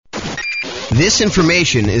This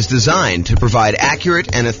information is designed to provide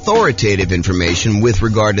accurate and authoritative information with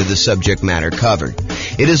regard to the subject matter covered.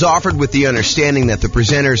 It is offered with the understanding that the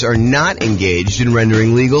presenters are not engaged in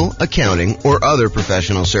rendering legal, accounting, or other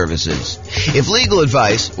professional services. If legal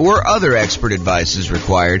advice or other expert advice is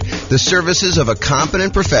required, the services of a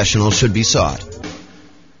competent professional should be sought.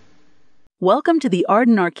 Welcome to the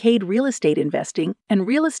Arden Arcade Real Estate Investing and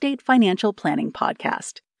Real Estate Financial Planning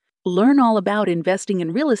Podcast. Learn all about investing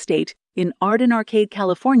in real estate in Arden Arcade,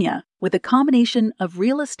 California, with a combination of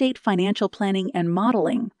real estate financial planning and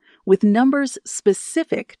modeling, with numbers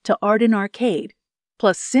specific to Arden Arcade,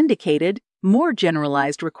 plus syndicated, more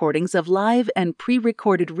generalized recordings of live and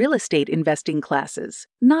pre-recorded real estate investing classes,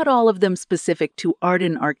 not all of them specific to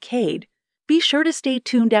Arden Arcade. Be sure to stay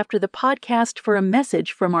tuned after the podcast for a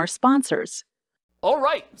message from our sponsors. All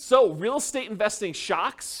right, so real estate investing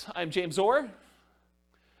shocks. I'm James Orr.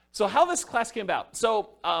 So how this class came about. So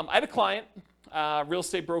I had a client, real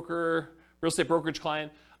estate brokerage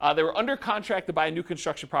client. They were under contract to buy a new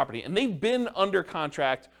construction property, and they've been under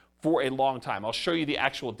contract for a long time. I'll show you the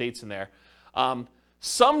actual dates in there.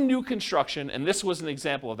 Some new construction, and this was an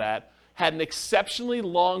example of that, had an exceptionally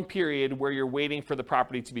long period where you're waiting for the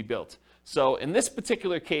property to be built. So in this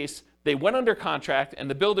particular case, they went under contract, and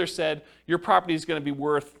the builder said, your property is going to be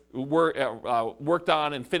worked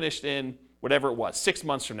on and finished in whatever it was, 6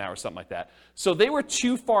 months from now or something like that. So they were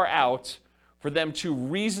too far out for them to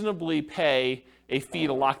reasonably pay a fee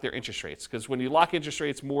to lock their interest rates. Because when you lock interest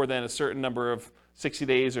rates more than a certain number of 60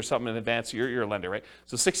 days or something in advance, you're a lender, right?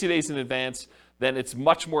 So 60 days in advance, then it's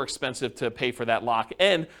much more expensive to pay for that lock.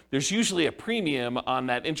 And there's usually a premium on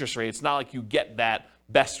that interest rate. It's not like you get that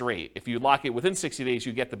best rate. If you lock it within 60 days,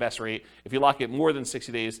 you get the best rate. If you lock it more than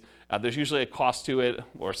 60 days, there's usually a cost to it,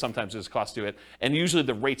 or sometimes there's a cost to it, and usually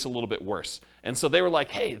the rate's a little bit worse. And so they were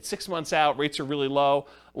like, hey, it's 6 months out, rates are really low.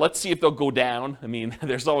 Let's see if they'll go down. I mean,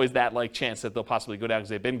 there's always that chance that they'll possibly go down because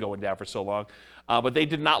they've been going down for so long. But they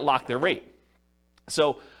did not lock their rate.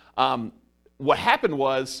 So what happened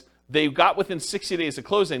was, they got within 60 days of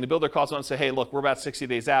closing. The builder calls on and says, hey, look, we're about 60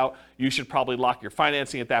 days out. You should probably lock your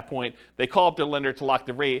financing at that point. They call up their lender to lock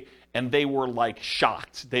the rate, and they were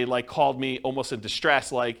shocked. They called me almost in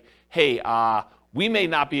distress, hey, we may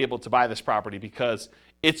not be able to buy this property because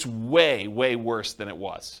it's way, way worse than it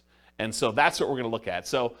was. And so that's what we're going to look at.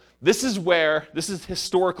 So this is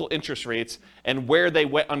historical interest rates and where they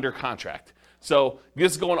went under contract. So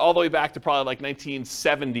this is going all the way back to probably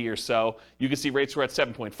 1970 or so. You can see rates were at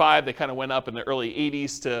 7.5. They kind of went up in the early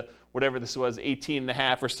 80s to whatever this was,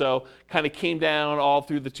 18.5 or so. Kind of came down all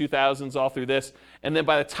through the 2000s, all through this. And then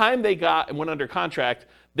by the time they got and went under contract,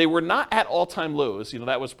 they were not at all-time lows.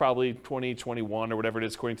 That was probably 2021 or whatever it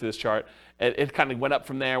is according to this chart. It kind of went up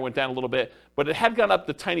from there, went down a little bit, but it had gone up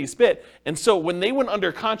the tiniest bit. And so when they went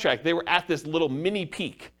under contract, they were at this little mini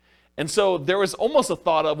peak. And so there was almost a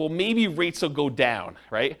thought of, well, maybe rates will go down,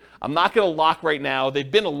 right? I'm not going to lock right now. They've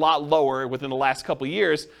been a lot lower within the last couple of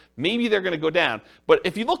years. Maybe they're going to go down. But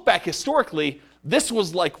if you look back historically, this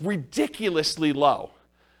was ridiculously low.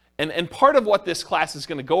 And part of what this class is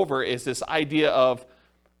going to go over is this idea of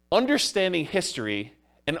understanding history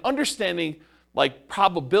and understanding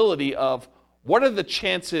probability of what are the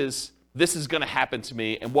chances this is going to happen to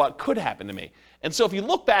me and what could happen to me. And so if you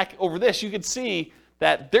look back over this, you can see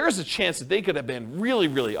that there's a chance that they could have been really,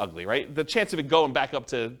 really ugly, right? The chance of it going back up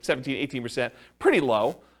to 17, 18%, pretty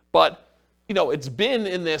low. But, it's been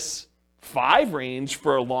in this 5 range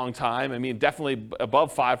for a long time. I mean, definitely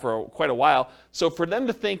above 5 for quite a while. So for them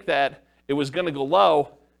to think that it was going to go low,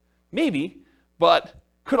 maybe, but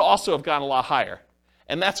could also have gone a lot higher.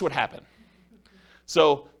 And that's what happened.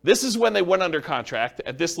 So this is when they went under contract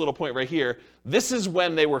at this little point right here. This is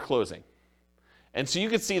when they were closing. And so you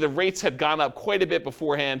can see the rates had gone up quite a bit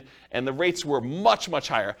beforehand, and the rates were much, much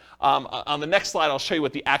higher. On the next slide, I'll show you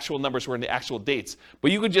what the actual numbers were and the actual dates.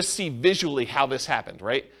 But you could just see visually how this happened,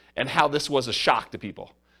 right? And how this was a shock to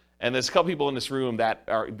people. And there's a couple people in this room that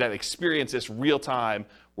experienced this real time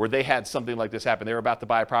where they had something like this happen. They were about to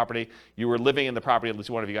buy a property. You were living in the property, at least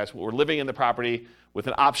one of you guys were living in the property with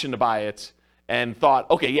an option to buy it. And thought,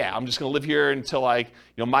 okay, yeah, I'm just going to live here until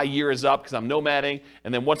my year is up because I'm nomading.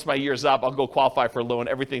 And then once my year is up, I'll go qualify for a loan.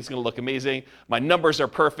 Everything's going to look amazing. My numbers are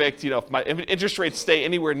perfect. If my interest rates stay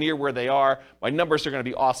anywhere near where they are, my numbers are going to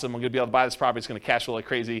be awesome. I'm going to be able to buy this property. It's going to cash flow like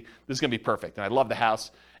crazy. This is going to be perfect. And I love the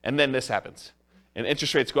house. And then this happens. And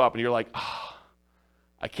interest rates go up and you're like, oh,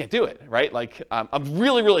 I can't do it, right? I'm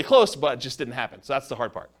really, really close, but it just didn't happen. So that's the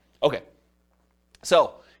hard part. Okay.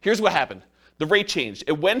 So here's what happened. The rate changed.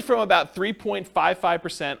 It went from about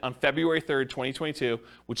 3.55% on February 3rd, 2022,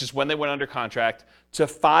 which is when they went under contract, to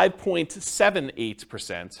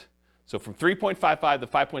 5.78%. So from 3.55 to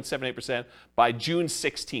 5.78% by June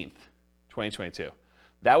 16th, 2022.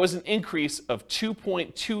 That was an increase of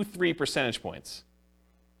 2.23 percentage points.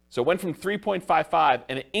 So it went from 3.55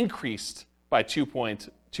 and it increased by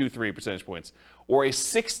 2.23 percentage points, or a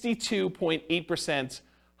 62.8%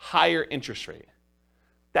 higher interest rate.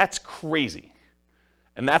 That's crazy.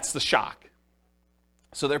 And that's the shock.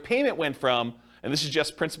 So their payment went from, and this is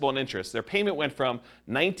just principal and interest, their payment went from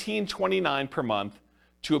 $1,929 per month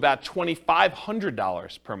to about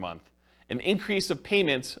 $2,500 per month, an increase of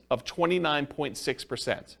payments of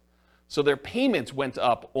 29.6%. So their payments went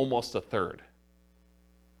up almost a third.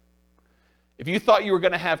 If you thought you were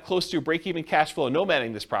going to have close to break-even cash flow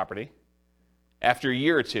nomading this property after a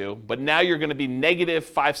year or two, but now you're going to be negative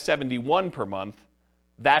 $571 per month,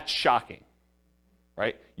 that's shocking,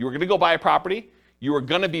 right? You were going to go buy a property, you were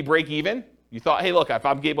going to be break-even. You thought, hey, look, if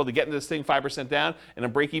I'm able to get into this thing 5% down and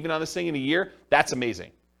I'm break-even on this thing in a year, that's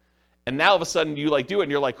amazing. And now all of a sudden you do it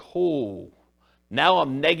and you're like, oh, now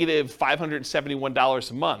I'm negative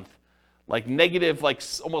 $571 a month, like negative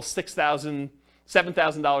almost $6,000,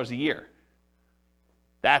 $7,000 a year.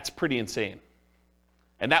 That's pretty insane.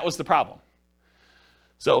 And that was the problem.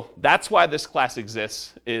 So that's why this class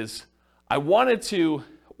exists, is I wanted to,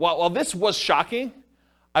 while this was shocking,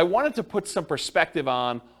 I wanted to put some perspective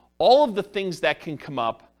on all of the things that can come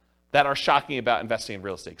up that are shocking about investing in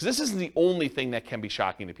real estate. Because this isn't the only thing that can be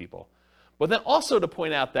shocking to people. But then also to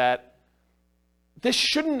point out that this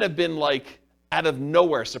shouldn't have been out of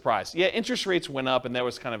nowhere surprise. Yeah, interest rates went up and that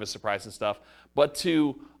was kind of a surprise and stuff. But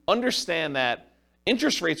to understand that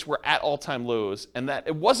interest rates were at all-time lows and that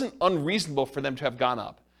it wasn't unreasonable for them to have gone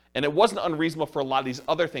up. And it wasn't unreasonable for a lot of these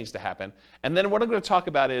other things to happen. And then what I'm going to talk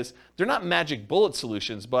about is, they're not magic bullet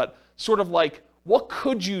solutions, but sort of what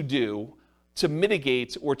could you do to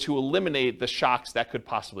mitigate or to eliminate the shocks that could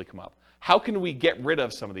possibly come up? How can we get rid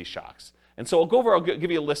of some of these shocks? And so I'll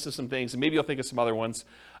give you a list of some things, and maybe you'll think of some other ones.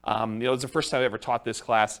 It's the first time I ever taught this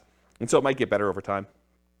class, and so it might get better over time.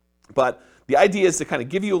 But the idea is to kind of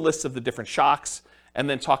give you a list of the different shocks, and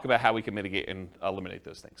then talk about how we can mitigate and eliminate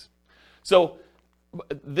those things. So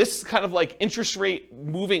this kind of interest rate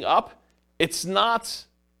moving up, it's not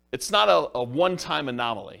a one-time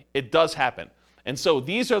anomaly. It does happen. And so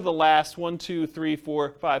these are the last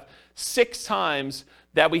 6 times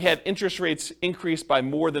that we had interest rates increase by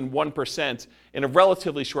more than 1% in a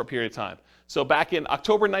relatively short period of time. So back in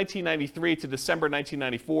October 1993 to December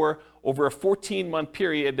 1994, over a 14-month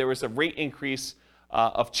period, there was a rate increase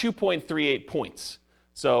of 2.38 points.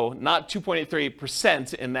 So not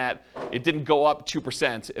 2.83% in that it didn't go up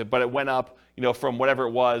 2%, but it went up, from whatever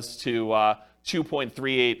it was to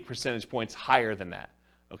 2.38 percentage points higher than that.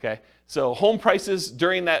 Okay, so home prices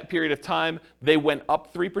during that period of time, they went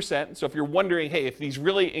up 3%. So if you're wondering, hey, if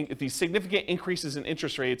these significant increases in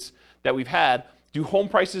interest rates that we've had, do home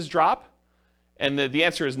prices drop? And the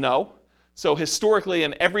answer is no. So historically,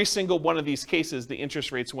 in every single one of these cases, the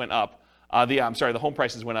interest rates went up. The home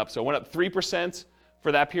prices went up. So it went up 3%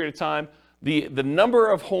 for that period of time. The number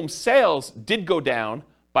of home sales did go down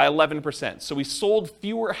by 11%. So we sold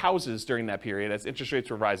fewer houses during that period as interest rates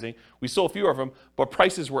were rising. We sold fewer of them, but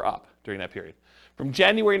prices were up during that period. From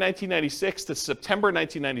January 1996 to September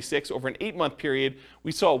 1996, over an 8-month period,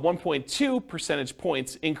 we saw a 1.2 percentage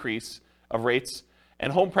points increase of rates,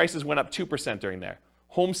 and home prices went up 2% during there.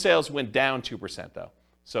 Home sales went down 2%, though.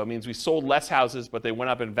 So it means we sold less houses, but they went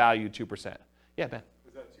up in value 2%. Yeah, Ben?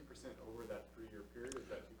 Was that 2% over that 3-year period, or is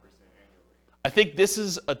that 2% annually? I think this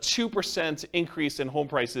is a 2% increase in home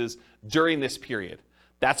prices during this period.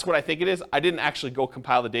 That's what I think it is. I didn't actually go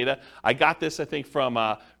compile the data. I got this, I think, from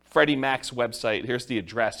Freddie Mac's website. Here's the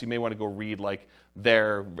address. You may want to go read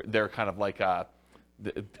their kind of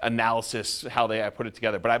the analysis, how they put it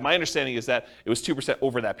together. But my understanding is that it was 2%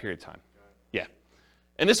 over that period of time. Yeah.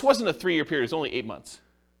 And this wasn't a 3-year period. It was only 8 months.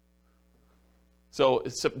 So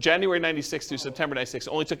January 96 through September 96,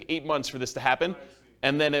 it only took 8 months for this to happen.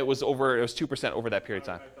 And then it was 2% over that period of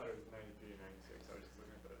time. I thought it was 93 and 96. I was just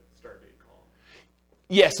looking at the start date column.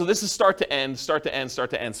 Yeah, so this is start to end, start to end, start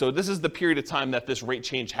to end. So this is the period of time that this rate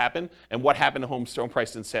change happened and what happened to home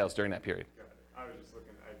prices and sales during that period. Got it. I was just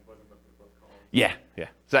looking, I wasn't looking at both columns. Yeah.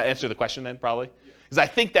 Does that answer the question then, probably? Because I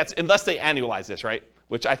think that's, unless they annualize this, right?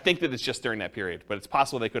 Which I think that it's just during that period, but it's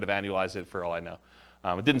possible they could have annualized it for all I know.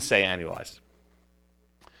 It didn't say annualized.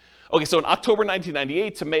 Okay, so in October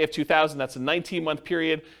 1998 to May of 2000, that's a 19-month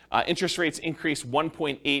period. Interest rates increased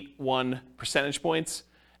 1.81 percentage points,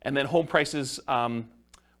 and then home prices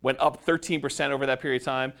went up 13% over that period of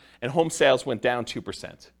time, and home sales went down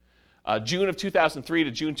 2%. June of 2003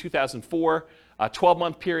 to June 2004,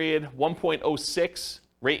 12-month period, 1.06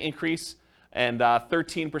 rate increase. and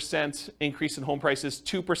 13% increase in home prices,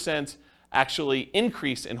 2% actually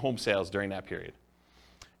increase in home sales during that period.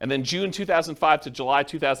 And then June 2005 to July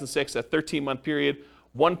 2006, a 13-month period,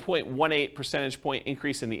 1.18 percentage point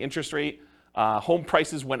increase in the interest rate. Home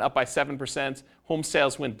prices went up by 7%. Home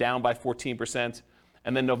sales went down by 14%.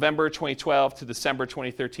 And then November 2012 to December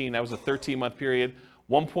 2013, that was a 13-month period,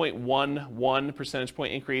 1.11 percentage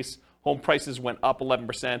point increase. Home prices went up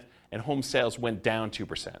 11%, and home sales went down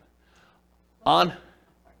 2%.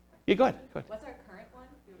 Yeah, go ahead. What's our current one?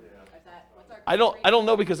 I don't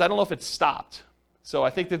know because I don't know if it's stopped. So I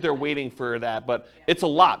think that they're waiting for that, but it's a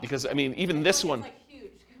lot because, I mean, even this one. Like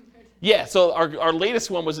huge compared to Yeah, so our latest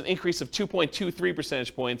one was an increase of 2.23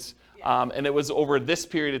 percentage points, and it was over this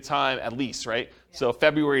period of time at least, right? So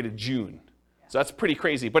February to June. So that's pretty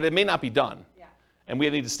crazy, but it may not be done. And we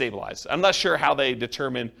need to stabilize. I'm not sure how they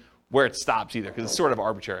determine where it stops either, because it's sort of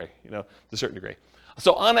arbitrary, to a certain degree.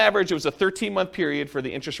 So on average, it was a 13-month period for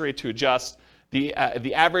the interest rate to adjust. The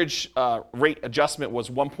average rate adjustment was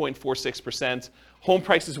 1.46%. Home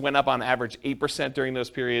prices went up on average 8% during those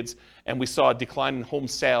periods, and we saw a decline in home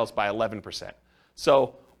sales by 11%.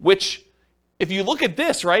 So, which, if you look at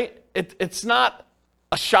this, right, it's not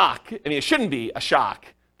a shock. I mean, it shouldn't be a shock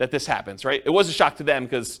that this happens, right? It was a shock to them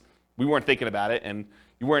because we weren't thinking about it, and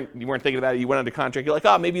you weren't thinking about it. You went under contract. You're like,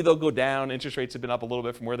 oh, maybe they'll go down. Interest rates have been up a little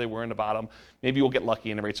bit from where they were in the bottom. Maybe we'll get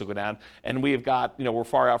lucky and the rates will go down. And we've got, we're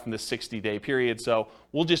far out from this 60-day period, so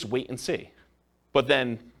we'll just wait and see. But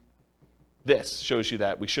then this shows you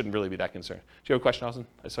that we shouldn't really be that concerned. Do you have a question, Austin?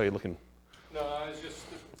 I saw you looking. No, I was just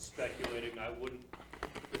speculating.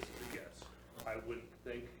 This is a guess. I wouldn't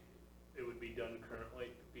think it would be done currently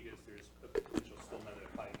because there's a potential still another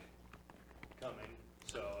hike coming.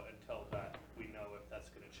 So until that, we know if that's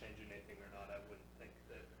going to change anything or not. I wouldn't think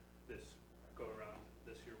that this go around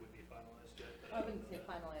this year would be finalized yet. I wouldn't say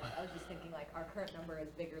finalized. I was just thinking like our current number is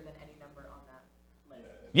bigger than any number on that list.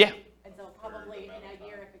 Yeah. And so probably in a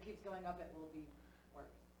year, if it keeps going up, it will be worse.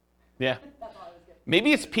 Yeah. That's all I was getting.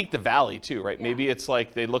 Maybe it's peak to valley too, right? Yeah. Maybe it's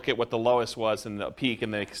like they look at what the lowest was and the peak,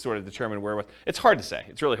 and they sort of determine where it was. It's hard to say.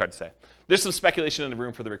 It's really hard to say. There's some speculation in the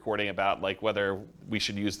room for the recording about like whether we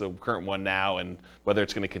should use the current one now and whether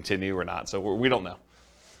it's going to continue or not. So we don't know.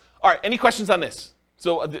 All right. Any questions on this?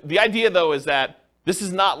 So the idea though is that this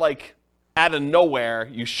is not like out of nowhere.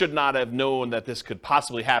 You should not have known that this could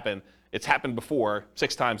possibly happen. It's happened before,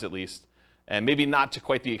 6 times at least, and maybe not to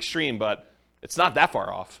quite the extreme, but it's not that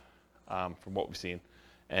far off from what we've seen.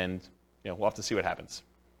 And we'll have to see what happens.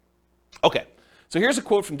 Okay, so here's a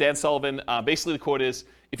quote from Dan Sullivan. Basically, the quote is: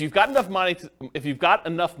 if you've got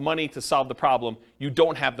enough money to solve the problem, you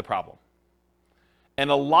don't have the problem. And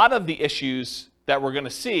a lot of the issues that we're going to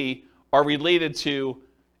see are related to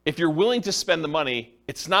if you're willing to spend the money,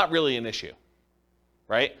 it's not really an issue,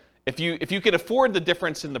 right? If you can afford the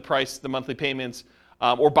difference in the price, the monthly payments,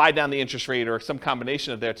 or buy down the interest rate, or some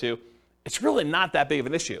combination of there two, it's really not that big of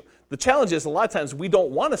an issue. The challenge is a lot of times we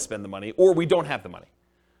don't want to spend the money, or we don't have the money.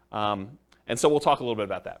 And so we'll talk a little bit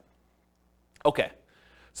about that. Okay,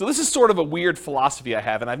 so this is sort of a weird philosophy I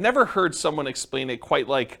have, and I've never heard someone explain it quite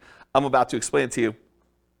like I'm about to explain it to you.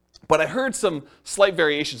 But I heard some slight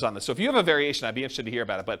variations on this. So if you have a variation, I'd be interested to hear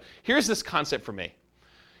about it. But here's this concept for me.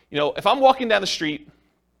 If I'm walking down the street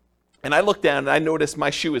and I look down and I notice my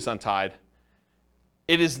shoe is untied,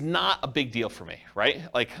 it is not a big deal for me, right?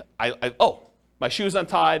 Like, my shoe is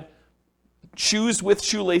untied. Shoes with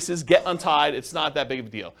shoelaces get untied. It's not that big of a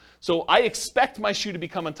deal. So I expect my shoe to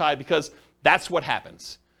become untied because that's what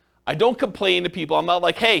happens. I don't complain to people. I'm not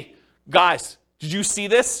like, hey, guys, did you see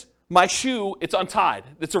this? My shoe, it's untied.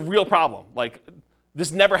 It's a real problem. Like,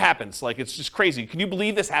 this never happens. Like, it's just crazy. Can you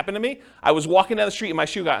believe this happened to me? I was walking down the street and my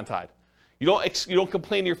shoe got untied. You don't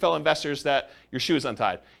complain to your fellow investors that your shoe is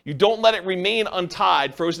untied. You don't let it remain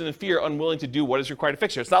untied, frozen in fear, unwilling to do what is required to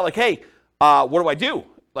fix it. It's not like, hey, what do I do?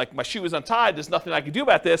 Like, my shoe is untied. There's nothing I can do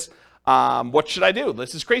about this. What should I do?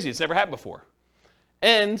 This is crazy. It's never happened before.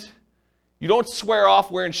 And you don't swear off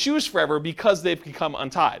wearing shoes forever because they've become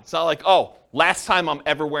untied. It's not like, oh, last time I'm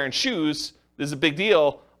ever wearing shoes, this is a big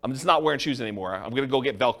deal. I'm just not wearing shoes anymore. I'm going to go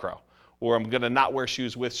get Velcro. Or I'm going to not wear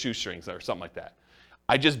shoes with shoestrings or something like that.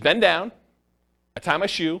 I just bend down, I tie my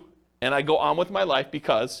shoe, and I go on with my life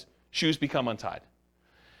because shoes become untied.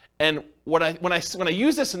 And when I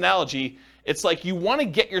use this analogy, it's like you want to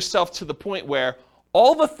get yourself to the point where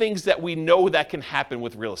all the things that we know that can happen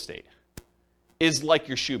with real estate is like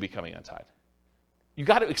your shoe becoming untied. You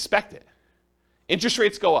got to expect it. Interest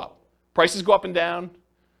rates go up. Prices go up and down.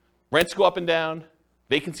 Rents go up and down.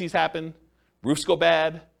 Vacancies happen. Roofs go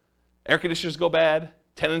bad. Air conditioners go bad.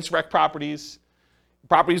 Tenants wreck properties.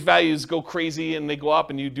 Properties values go crazy and they go up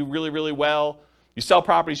and you do really, really well. You sell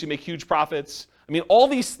properties, you make huge profits. I mean, all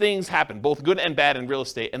these things happen, both good and bad in real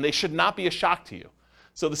estate, and they should not be a shock to you.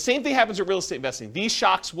 So the same thing happens with real estate investing. These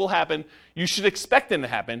shocks will happen. You should expect them to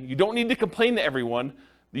happen. You don't need to complain to everyone.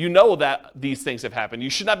 You know that these things have happened. You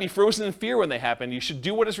should not be frozen in fear when they happen. You should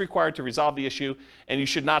do what is required to resolve the issue, and you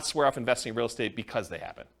should not swear off investing in real estate because they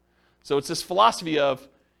happen. So it's this philosophy of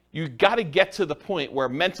you got to get to the point where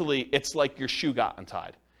mentally it's like your shoe got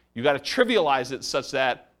untied. You got to trivialize it such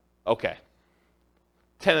that, okay,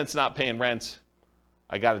 tenant's not paying rent.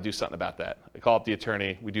 I got to do something about that. I call up the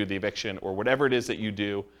attorney, we do the eviction, or whatever it is that you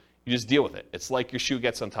do, you just deal with it. It's like your shoe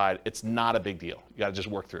gets untied. It's not a big deal. You got to just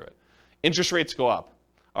work through it. Interest rates go up.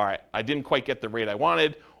 All right, I didn't quite get the rate I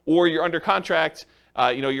wanted, or you're under contract,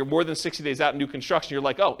 you're more than 60 days out in new construction, you're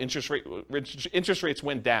like, oh, interest rates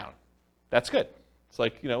went down. That's good. It's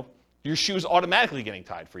like, your shoe's automatically getting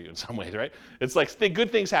tied for you in some ways, right? It's like good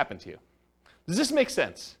things happen to you. Does this make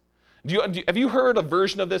sense? Have you heard a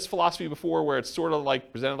version of this philosophy before where it's sort of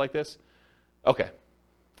like presented like this? Okay.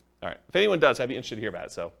 All right. If anyone does, I'd be interested to hear about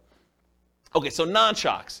it. So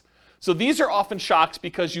non-shocks. So these are often shocks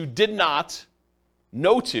because you did not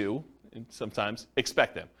know to, and sometimes,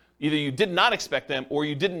 expect them. Either you did not expect them or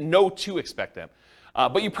you didn't know to expect them.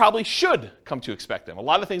 But you probably should come to expect them. A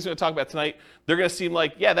lot of things we're going to talk about tonight, they're going to seem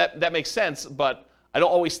like, yeah, that makes sense, but I don't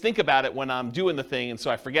always think about it when I'm doing the thing, and so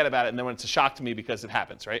I forget about it, and then when it's a shock to me because it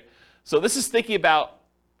happens, right? So this is thinking about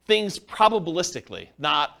things probabilistically,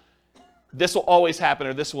 not this will always happen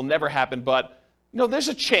or this will never happen, but there's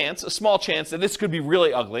a chance, a small chance that this could be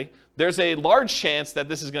really ugly. There's a large chance that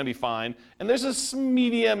this is going to be fine, and there's a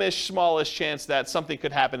medium-ish, smallish chance that something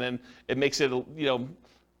could happen and it makes it,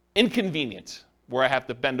 inconvenient where I have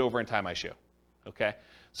to bend over and tie my shoe, okay?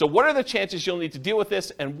 So what are the chances you'll need to deal with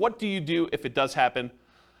this, and what do you do if it does happen?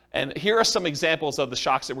 And here are some examples of the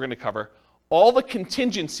shocks that we're going to cover. All the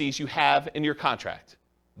contingencies you have in your contract,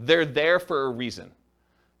 they're there for a reason.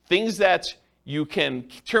 Things that you can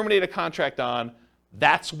terminate a contract on,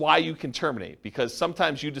 that's why you can terminate, because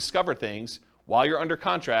sometimes you discover things while you're under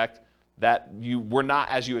contract that you were not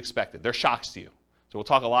as you expected. They're shocks to you. So we'll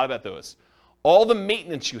talk a lot about those. All the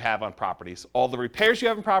maintenance you have on properties, all the repairs you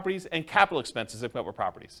have in properties, and capital expenses that come up with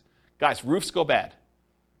properties. Guys, roofs go bad.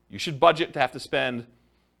 You should budget to have to spend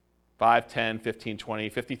 $5, $10, $15,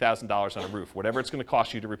 $20, $50,000 on a roof. Whatever it's going to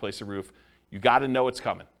cost you to replace a roof, you got to know it's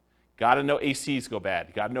coming. Got to know ACs go bad.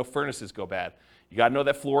 You got to know furnaces go bad. You got to know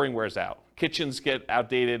that flooring wears out. Kitchens get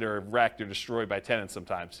outdated or wrecked or destroyed by tenants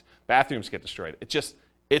sometimes. Bathrooms get destroyed.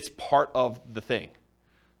 It's part of the thing.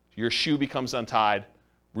 Your shoe becomes untied.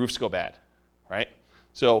 Roofs go bad, right?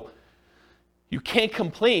 So you can't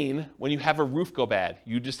complain when you have a roof go bad.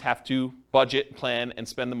 You just have to budget, plan, and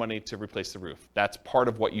spend the money to replace the roof. That's part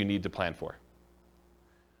of what you need to plan for.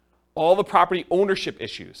 All the property ownership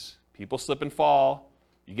issues. People slip and fall.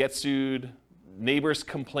 You get sued. Neighbors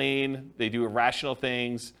complain. They do irrational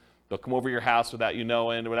things. They'll come over your house without you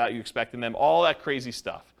knowing, without you expecting them. All that crazy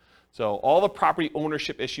stuff. So all the property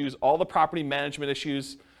ownership issues, all the property management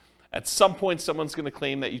issues. At some point, someone's going to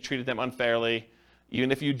claim that you treated them unfairly. Even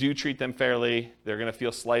if you do treat them fairly, they're going to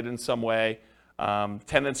feel slighted in some way.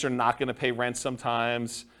 Tenants are not going to pay rent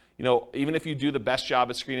sometimes. Even if you do the best job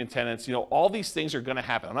at screening tenants, all these things are going to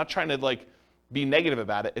happen. I'm not trying to be negative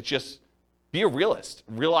about it. It's just be a realist.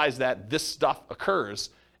 Realize that this stuff occurs,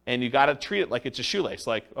 and you got to treat it like it's a shoelace.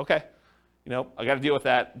 Like, okay, I got to deal with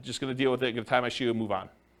that. Just going to deal with it. Going to tie my shoe and move on.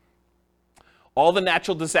 All the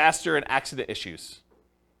natural disaster and accident issues.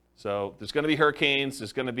 So there's going to be hurricanes,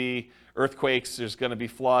 there's going to be earthquakes, there's going to be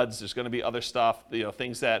floods, there's going to be other stuff,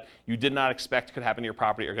 things that you did not expect could happen to your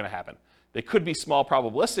property are going to happen. They could be small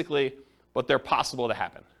probabilistically, but they're possible to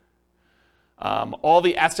happen. All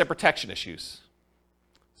the asset protection issues.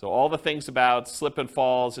 So all the things about slip and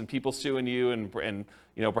falls and people suing you and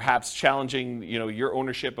perhaps challenging your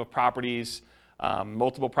ownership of properties,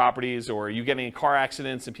 multiple properties, or you getting in car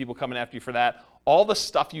accidents and people coming after you for that. All the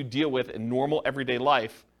stuff you deal with in normal everyday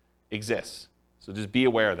life exists. So just be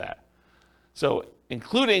aware of that. So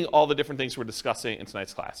including all the different things we're discussing in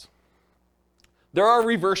tonight's class. There are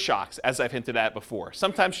reverse shocks, as I've hinted at before.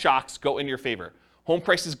 Sometimes shocks go in your favor. Home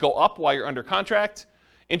prices go up while you're under contract.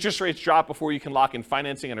 Interest rates drop before you can lock in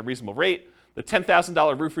financing at a reasonable rate. The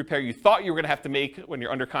 $10,000 roof repair you thought you were going to have to make when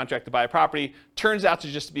you're under contract to buy a property turns out to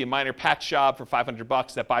just be a minor patch job for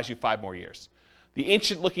 $500 that buys you 5 more years. The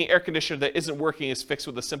ancient-looking air conditioner that isn't working is fixed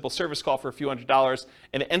with a simple service call for a few $100s,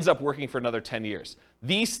 and it ends up working for another 10 years.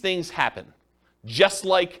 These things happen. Just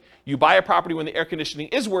like you buy a property when the air conditioning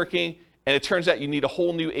is working, and it turns out you need a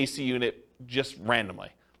whole new AC unit just randomly.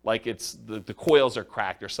 like it's the coils are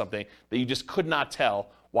cracked or something that you just could not tell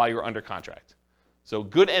while you're under contract. So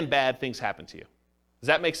good and bad things happen to you. Does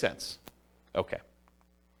that make sense? Okay.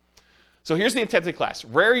 So here's the intent of the class.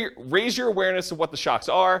 Raise your awareness of what the shocks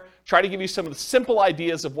are. Try to give you some of the simple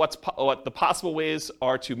ideas of what the possible ways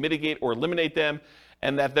are to mitigate or eliminate them,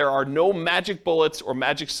 and that there are no magic bullets or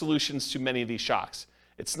magic solutions to many of these shocks.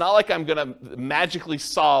 It's not like I'm going to magically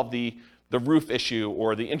solve the roof issue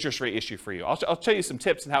or the interest rate issue for you. I'll tell you some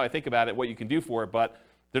tips and how I think about it, what you can do for it, but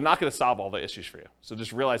they're not going to solve all the issues for you. So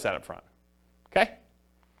just realize that up front. Okay?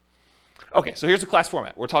 Okay, so here's the class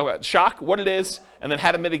format. We're talking about shock, what it is, and then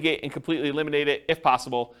how to mitigate and completely eliminate it if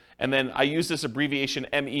possible. And then I use this abbreviation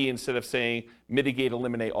ME instead of saying mitigate,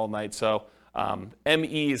 eliminate all night. So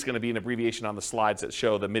ME is going to be an abbreviation on the slides that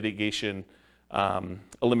show the mitigation,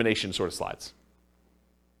 elimination sort of slides.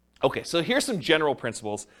 Okay, so here's some general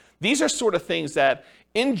principles. These are sort of things that,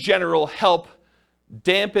 in general, help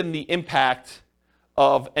dampen the impact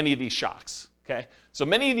of any of these shocks. Okay, so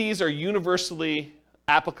many of these are universally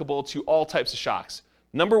applicable to all types of shocks.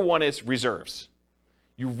 Number one is reserves.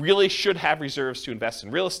 You really should have reserves to invest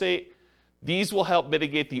in real estate. These will help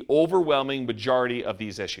mitigate the overwhelming majority of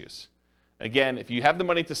these issues. Again, if you have the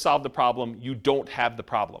money to solve the problem, you don't have the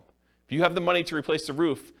problem. If you have the money to replace the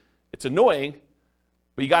roof, it's annoying,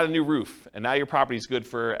 but you got a new roof, and now your property is good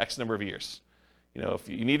for X number of years. You know, if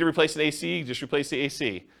you need to replace an AC, just replace the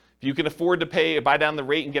AC. If you can afford to buy down the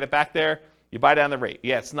rate and get it back there, you buy down the rate.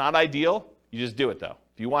 Yeah, it's not ideal. You just do it, though.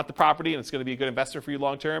 If you want the property and it's going to be a good investment for you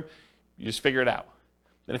long term, you just figure it out.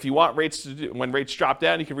 And if you want rates when rates drop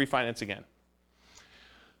down, you can refinance again.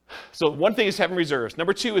 So one thing is having reserves.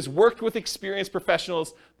 Number two is worked with experienced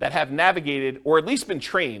professionals that have navigated or at least been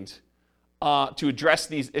trained to address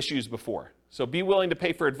these issues before. So be willing to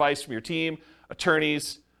pay for advice from your team,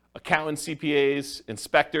 attorneys, accountants, CPAs,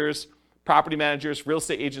 inspectors, property managers, real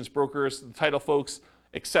estate agents, brokers, the title folks,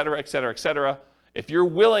 et cetera, et cetera, et cetera. If you're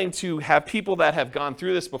willing to have people that have gone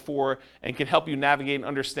through this before and can help you navigate and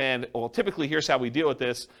understand, well, typically here's how we deal with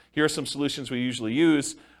this, here are some solutions we usually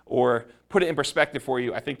use, or put it in perspective for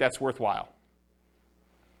you, I think that's worthwhile.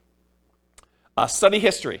 Study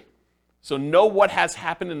history. So know what has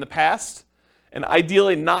happened in the past, and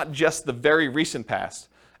ideally not just the very recent past.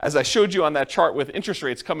 As I showed you on that chart with interest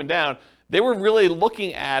rates coming down, they were really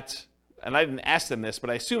looking at, and I didn't ask them this, but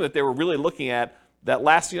I assume that they were really looking at that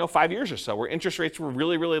last 5 years or so where interest rates were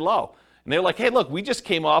really, really low. And they're like, hey, look, we just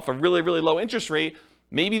came off a really, really low interest rate.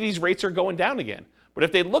 Maybe these rates are going down again. But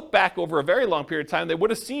if they look back over a very long period of time, they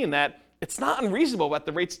would have seen that it's not unreasonable that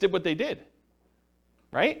the rates did what they did,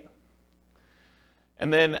 right?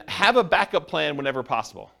 And then have a backup plan whenever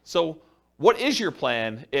possible. So what is your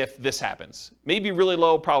plan if this happens? Maybe really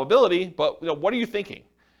low probability, but what are you thinking?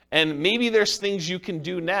 And maybe there's things you can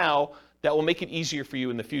do now that will make it easier for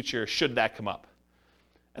you in the future should that come up.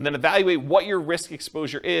 And then evaluate what your risk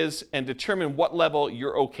exposure is and determine what level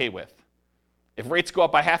you're okay with. If rates go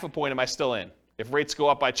up by 0.5 point, am I still in? If rates go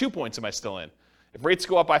up by 2 points, am I still in? If rates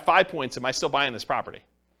go up by 5 points, am I still buying this property?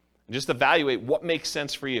 And just evaluate what makes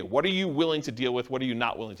sense for you. What are you willing to deal with? What are you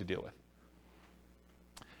not willing to deal with?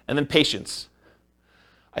 And then patience.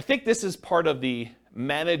 I think this is part of the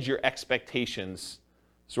manage your expectations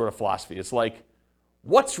sort of philosophy. It's like,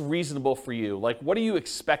 what's reasonable for you? Like, what do you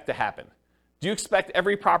expect to happen? Do you expect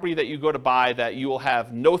every property that you go to buy that you will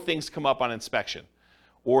have no things come up on inspection,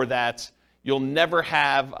 or that you'll never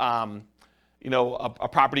have a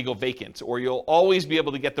property go vacant, or you'll always be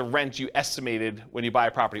able to get the rent you estimated when you buy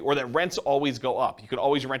a property, or that rents always go up? You can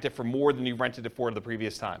always rent it for more than you rented it for the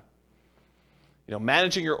previous time.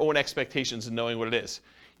 Managing your own expectations and knowing what it is.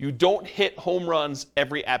 You don't hit home runs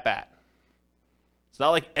every at-bat. It's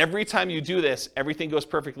not like every time you do this, everything goes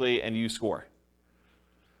perfectly and you score.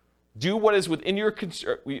 Do what is within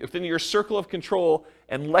your circle of control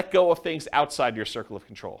and let go of things outside your circle of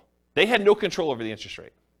control. They had no control over the interest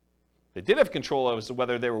rate. They did have control over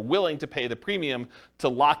whether they were willing to pay the premium to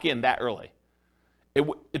lock in that early.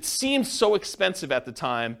 It seemed so expensive at the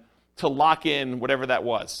time to lock in whatever that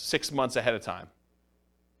was, 6 months ahead of time.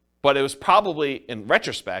 But it was probably, in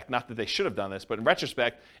retrospect, not that they should have done this, but in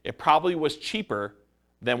retrospect, it probably was cheaper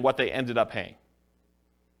than what they ended up paying.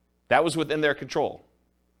 That was within their control.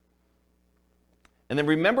 And then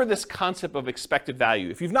remember this concept of expected value.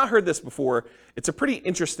 If you've not heard this before, it's a pretty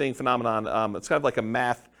interesting phenomenon. It's kind of like a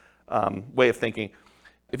math way of thinking.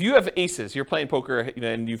 If you have aces, you're playing poker,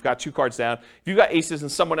 and you've got 2 cards down. If you've got aces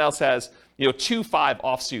and someone else has 2-5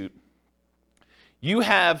 offsuit, you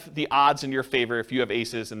have the odds in your favor if you have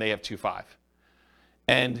aces and they have 2-5.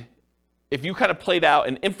 And if you kind of played out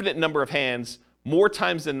an infinite number of hands, more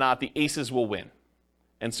times than not, the aces will win.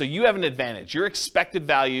 And so you have an advantage. Your expected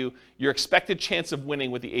value, your expected chance of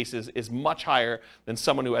winning with the aces is much higher than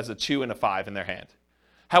someone who has a 2 and a 5 in their hand.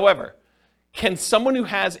 However, can someone who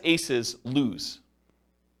has aces lose?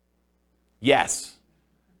 Yes.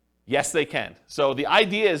 Yes, they can. So the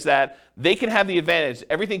idea is that they can have the advantage.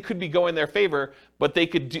 Everything could be going in their favor, but they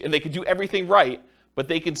could do everything right, but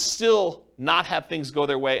they can still not have things go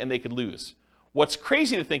their way and they could lose. What's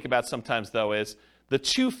crazy to think about sometimes, though, is the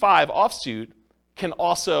 2-5 offsuit can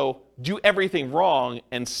also do everything wrong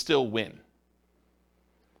and still win.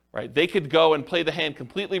 Right? They could go and play the hand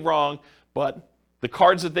completely wrong, but the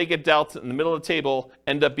cards that they get dealt in the middle of the table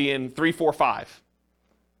end up being 3, 4, 5.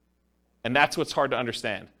 And that's what's hard to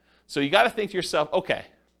understand. So you got to think to yourself, okay,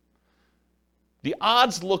 the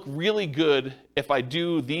odds look really good if I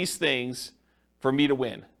do these things for me to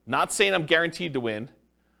win. Not saying I'm guaranteed to win,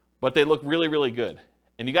 but they look really, really good.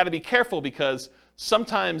 And you got to be careful because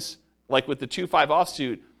sometimes, like with the 2-5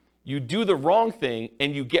 offsuit, you do the wrong thing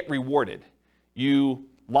and you get rewarded. You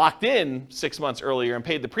locked in 6 months earlier and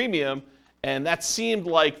paid the premium, and that seemed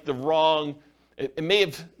like the wrong, it may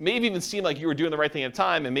have even seemed like you were doing the right thing at the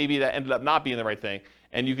time, and maybe that ended up not being the right thing.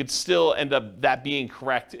 And you could still end up that being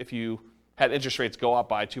correct if you had interest rates go up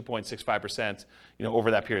by 2.65%,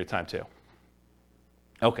 over that period of time too.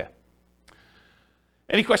 Okay.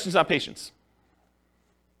 Any questions on patience?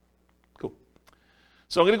 Cool.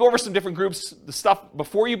 So I'm going to go over some different groups, the stuff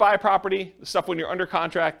before you buy a property, the stuff when you're under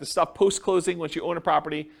contract, the stuff post-closing once you own a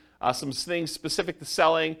property, some things specific to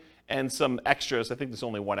selling, and some extras. I think there's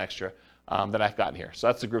only one extra that I've gotten here. So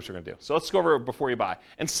that's the groups we're going to do. So let's go over before you buy.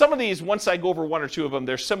 And some of these, once I go over 1 or 2 of them,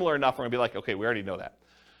 they're similar enough we're going to be like, okay, we already know that.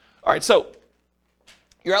 All right, so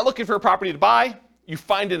you're out looking for a property to buy. You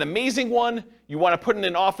find an amazing one. You want to put in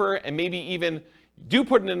an offer, and maybe even do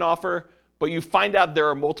put in an offer, but you find out there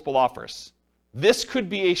are multiple offers. This could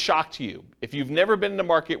be a shock to you. If you've never been in a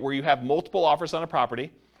market where you have multiple offers on a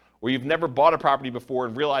property, or you've never bought a property before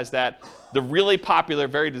and realized that the really popular,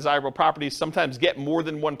 very desirable properties sometimes get more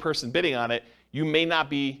than one person bidding on it, you may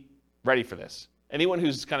not be ready for this. Anyone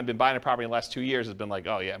who's kind of been buying a property in the last 2 years has been like,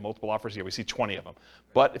 oh yeah, multiple offers here, we see 20 of them.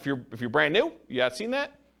 But if you're brand new, you haven't seen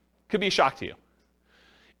that, could be a shock to you.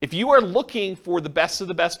 If you are looking for the best of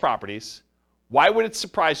the best properties, why would it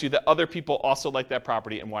surprise you that other people also like that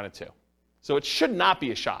property and want it too? So it should not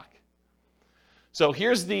be a shock. So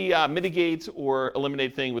here's the mitigate or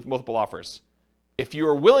eliminate thing with multiple offers. If you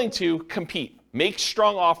are willing to compete, make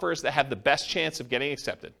strong offers that have the best chance of getting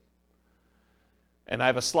accepted. And I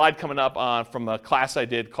have a slide coming up from a class I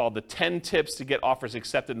did called the 10 tips to get offers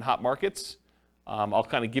accepted in hot markets. I'll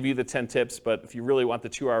kind of give you the 10 tips, but if you really want the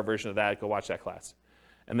 2-hour version of that, go watch that class.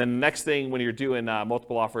 And then the next thing when you're doing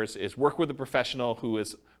multiple offers is work with a professional who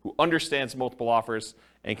understands multiple offers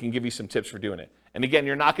and can give you some tips for doing it. And again,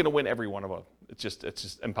 you're not going to win every one of them. It's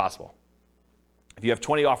just impossible. If you have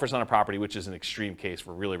 20 offers on a property, which is an extreme case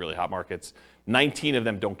for really, really hot markets, 19 of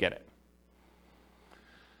them don't get it.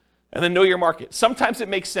 And then know your market. Sometimes it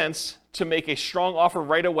makes sense to make a strong offer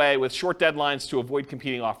right away with short deadlines to avoid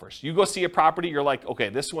competing offers. You go see a property, you're like, okay,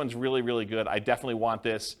 this one's really, really good. I definitely want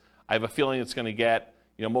this. I have a feeling it's going to get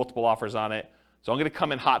multiple offers on it. So I'm going to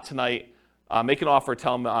come in hot tonight, make an offer,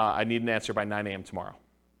 tell them I need an answer by 9 a.m. tomorrow.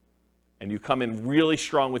 And you come in really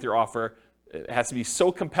strong with your offer. It has to be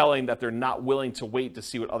so compelling that they're not willing to wait to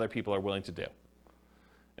see what other people are willing to do.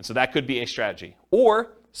 And so that could be a strategy.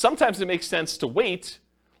 Or sometimes it makes sense to wait,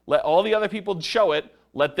 let all the other people show it,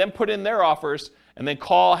 let them put in their offers, and then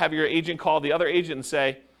have your agent call the other agent and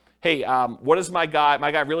say, hey, what does my guy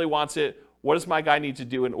really wants it, what does my guy need to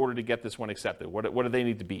do in order to get this one accepted? What do they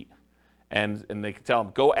need to beat? And they can tell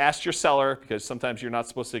them, go ask your seller, because sometimes you're not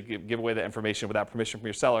supposed to give away that information without permission from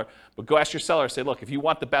your seller, but go ask your seller, say, look, if you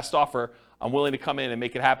want the best offer, I'm willing to come in and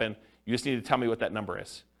make it happen. You just need to tell me what that number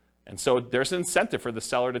is. And so there's an incentive for the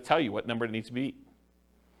seller to tell you what number it needs to be.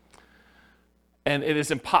 And it is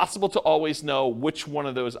impossible to always know which one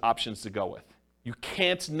of those options to go with. You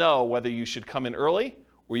can't know whether you should come in early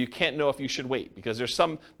or you can't know if you should wait, because there's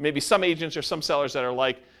maybe some agents or some sellers that are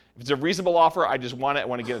like, if it's a reasonable offer, I just want it, I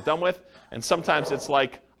want to get it done with. And sometimes it's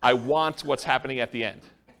like, I want what's happening at the end.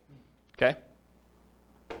 Okay?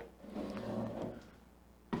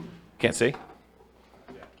 Can't see?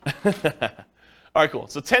 All right, cool.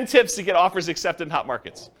 So 10 tips to get offers accepted in hot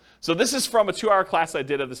markets. So this is from a 2-hour class I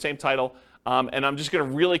did of the same title. And I'm just going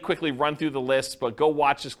to really quickly run through the list, but go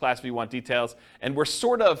watch this class if you want details. And we're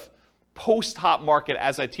sort of post-hot market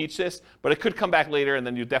as I teach this, but it could come back later, and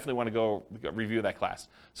then you definitely want to go review that class.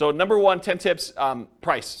 So number 1, 10 tips,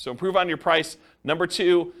 price. So improve on your price. Number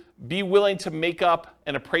 2, be willing to make up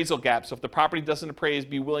an appraisal gap. So if the property doesn't appraise,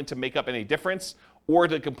 be willing to make up any difference or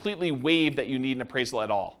to completely waive that you need an appraisal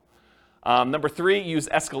at all. Number 3, use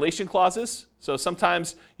escalation clauses. So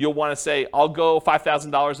sometimes you'll want to say, I'll go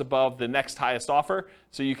 $5,000 above the next highest offer.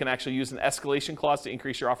 So you can actually use an escalation clause to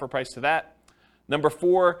increase your offer price to that. Number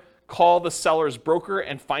 4, call the seller's broker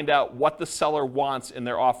and find out what the seller wants in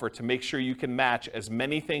their offer to make sure you can match as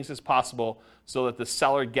many things as possible so that the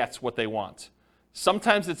seller gets what they want.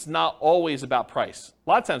 Sometimes it's not always about price. A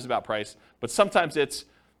lot of times it's about price, but sometimes it's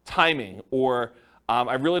timing, or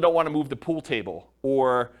I really don't want to move the pool table,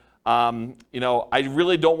 or I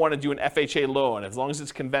really don't want to do an FHA loan. As long as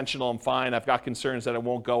it's conventional, I'm fine. I've got concerns that it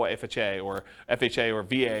won't go FHA or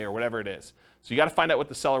VA or whatever it is. So you got to find out what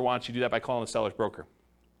the seller wants. You do that by calling the seller's broker.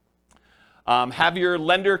 Have your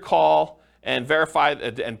lender call and verify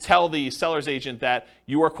and tell the seller's agent that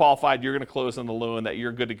you are qualified, you're going to close on the loan, that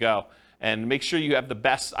you're good to go. And make sure you have the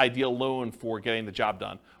best ideal loan for getting the job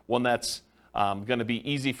done, one that's going to be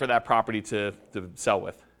easy for that property to sell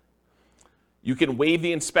with. You can waive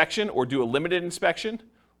the inspection or do a limited inspection,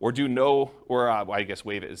 or do no, or I guess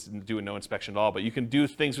waive it is doing no inspection at all, but you can do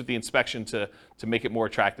things with the inspection to make it more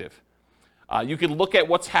attractive. You can look at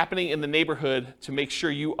what's happening in the neighborhood to make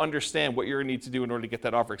sure you understand what you're going to need to do in order to get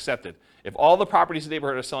that offer accepted. If all the properties in the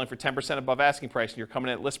neighborhood are selling for 10% above asking price and you're coming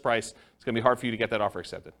in at list price, it's going to be hard for you to get that offer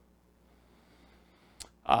accepted.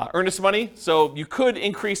 Earnest money. So you could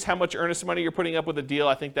increase how much earnest money you're putting up with a deal.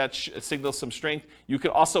 I think that signals some strength. You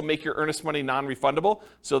could also make your earnest money non-refundable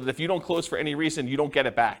so that if you don't close for any reason, you don't get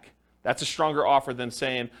it back. That's a stronger offer than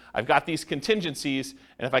saying, I've got these contingencies,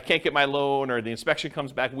 and if I can't get my loan or the inspection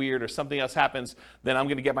comes back weird or something else happens, then I'm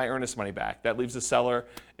going to get my earnest money back. That leaves the seller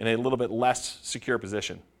in a little bit less secure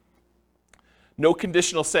position. No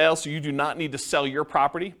conditional sale, so you do not need to sell your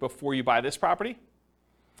property before you buy this property.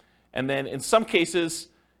 And then in some cases,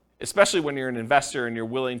 especially when you're an investor and you're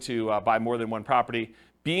willing to buy more than one property,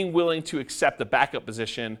 being willing to accept a backup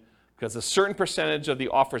position, because a certain percentage of the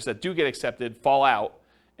offers that do get accepted fall out.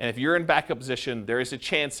 And if you're in backup position, there is a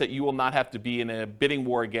chance that you will not have to be in a bidding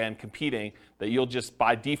war again competing, that you'll just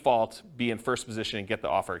by default be in first position and get the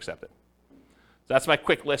offer accepted. So that's my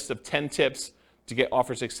quick list of 10 tips to get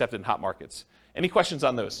offers accepted in hot markets. Any questions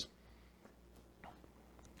on those?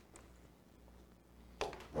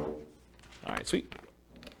 All right, sweet.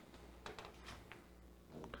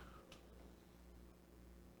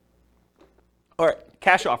 All right,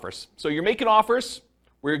 cash offers. So you're making offers,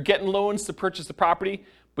 we're getting loans to purchase the property,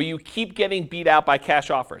 but you keep getting beat out by cash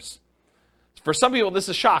offers. For some people, this is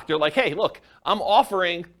a shock. They're like, hey, look, I'm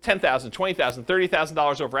offering $10,000, $20,000,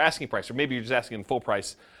 $30,000 over asking price, or maybe you're just asking full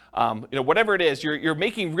price. Whatever it is, you're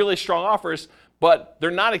making really strong offers, but they're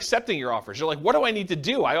not accepting your offers. You're like, what do I need to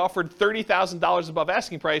do? I offered $30,000 above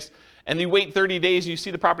asking price, and you wait 30 days and you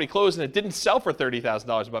see the property close and it didn't sell for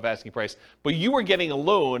 $30,000 above asking price, but you were getting a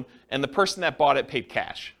loan and the person that bought it paid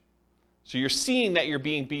cash. So you're seeing that you're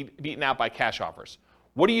being beaten out by cash offers.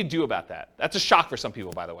 What do you do about that? That's a shock for some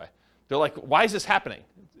people, by the way. They're like, why is this happening?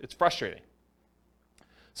 It's frustrating.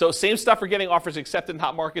 So same stuff for getting offers accepted in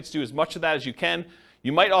hot markets. Do as much of that as you can.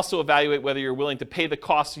 You might also evaluate whether you're willing to pay the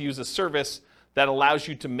cost to use a service that allows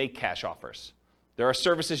you to make cash offers. There are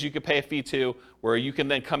services you could pay a fee to where you can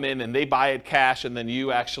then come in and they buy it cash and then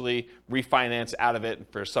you actually refinance out of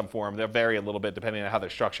it for some form. They'll vary a little bit depending on how they're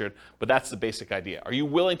structured, but that's the basic idea. Are you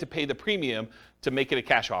willing to pay the premium to make it a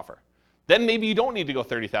cash offer? Then maybe you don't need to go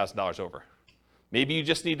 $30,000 over. Maybe you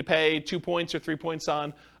just need to pay 2 points or 3 points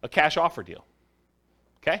on a cash offer deal.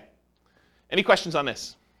 Okay? Any questions on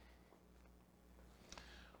this?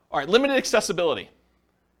 All right, limited accessibility.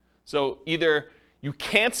 So either you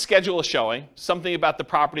can't schedule a showing, something about the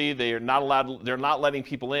property, they're not letting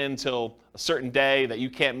people in until a certain day that you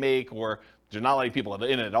can't make, or they're not letting people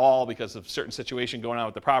in at all because of a certain situation going on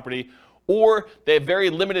with the property, or they have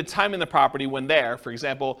very limited time in the property when there. For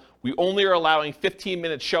example, we only are allowing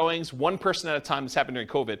 15-minute showings, one person at a time. This happened during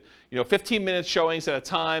COVID. 15-minute showings at a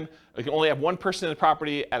time. We can only have one person in the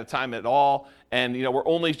property at a time at all. And we're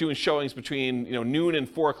only doing showings between noon and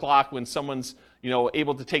 4 o'clock when someone's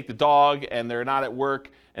able to take the dog and they're not at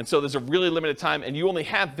work. And so there's a really limited time, and you only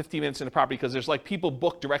have 15 minutes in the property because there's like people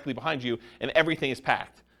booked directly behind you and everything is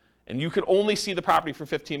packed. And you can only see the property for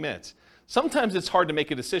 15 minutes. Sometimes it's hard to make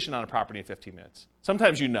a decision on a property in 15 minutes.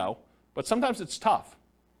 Sometimes but sometimes it's tough.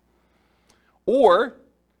 Or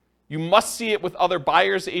you must see it with other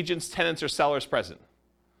buyers, agents, tenants, or sellers present.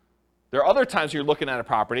 There are other times you're looking at a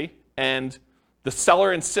property and the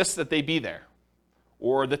seller insists that they be there.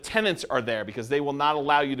 or the tenants are there because they will not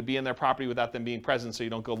allow you to be in their property without them being present, so you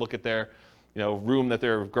don't go look at their room that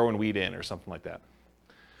they're growing weed in or something like that.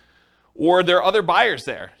 Or there are other buyers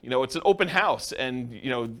there. It's an open house,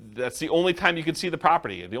 and that's the only time you can see the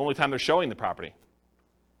property, the only time they're showing the property.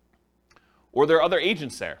 Or there are other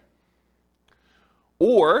agents there.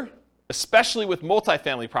 Or, especially with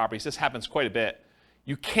multifamily properties, this happens quite a bit,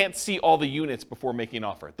 you can't see all the units before making an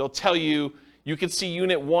offer. They'll tell you, you can see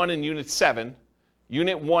unit 1 and unit 7.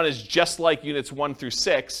 Unit 1 is just like units 1 through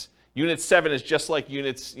 6. Unit 7 is just like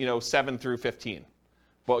units 7 through 15.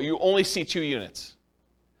 But you only see 2 units.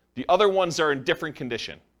 The other ones are in different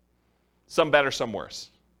condition. Some better, some worse.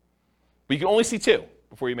 But you can only see 2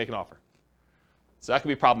 before you make an offer. So that can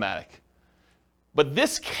be problematic. But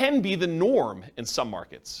this can be the norm in some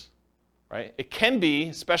markets. Right? It can be,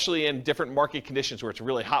 especially in different market conditions where it's a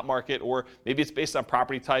really hot market, or maybe it's based on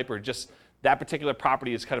property type, or just that particular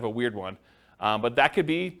property is kind of a weird one. But that could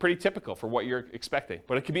be pretty typical for what you're expecting.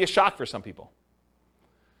 But it could be a shock for some people.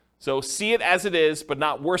 So see it as it is, but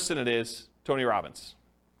not worse than it is, Tony Robbins.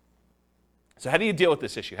 So how do you deal with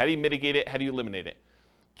this issue? How do you mitigate it? How do you eliminate it?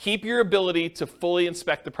 Keep your ability to fully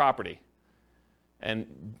inspect the property.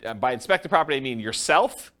 And by inspect the property, I mean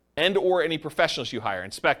yourself and or any professionals you hire,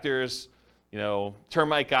 inspectors,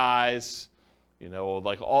 termite guys, radon,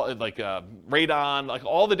 like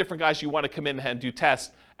all the different guys you want to come in and do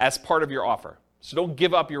tests as part of your offer. So don't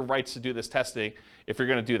give up your rights to do this testing if you're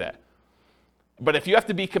going to do that. But if you have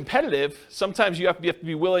to be competitive, sometimes you have to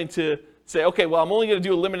be willing to say, okay, well, I'm only going to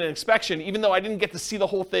do a limited inspection, even though I didn't get to see the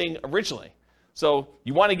whole thing originally. So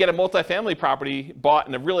you want to get a multifamily property bought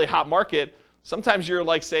in a really hot market. Sometimes you're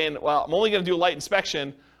like saying, well, I'm only going to do a light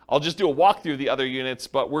inspection. I'll just do a walkthrough of the other units,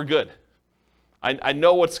 but we're good. I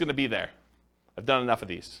know what's going to be there. I've done enough of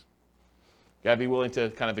these. You got to be willing to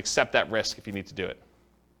kind of accept that risk if you need to do it.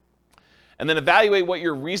 And then evaluate what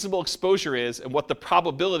your reasonable exposure is and what the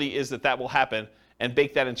probability is that will happen, and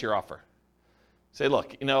bake that into your offer. Say,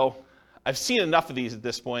 look, I've seen enough of these at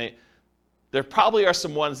this point. There probably are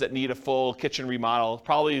some ones that need a full kitchen remodel,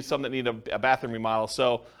 probably some that need a bathroom remodel.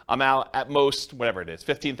 So I'm out at most, whatever it is,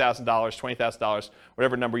 $15,000, $20,000,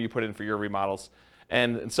 whatever number you put in for your remodels.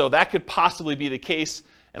 And so that could possibly be the case.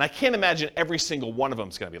 And I can't imagine every single one of them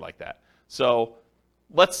is going to be like that. So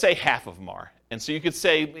let's say half of them are. And so you could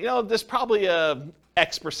say, there's probably a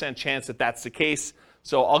X% chance that that's the case.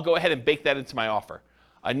 So I'll go ahead and bake that into my offer.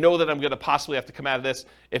 I know that I'm going to possibly have to come out of this.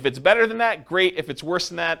 If it's better than that, great. If it's worse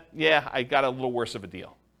than that, yeah, I got a little worse of a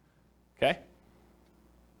deal. Okay?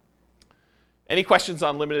 Any questions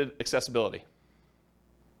on limited accessibility?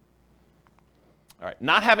 All right,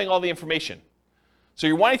 not having all the information. So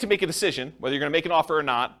you're wanting to make a decision, whether you're going to make an offer or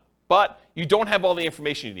not, but you don't have all the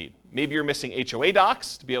information you need. Maybe you're missing HOA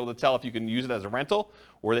docs to be able to tell if you can use it as a rental,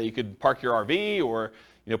 or that you could park your RV, or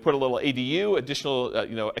put a little ADU, additional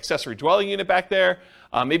accessory dwelling unit back there.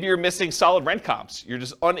 Maybe you're missing solid rent comps. You're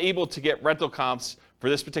just unable to get rental comps for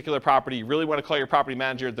this particular property. You really want to call your property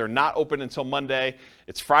manager. They're not open until Monday.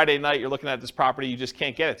 It's Friday night. You're looking at this property. You just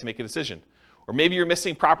can't get it to make a decision. Or maybe you're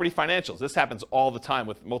missing property financials. This happens all the time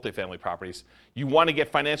with multifamily properties. You want to get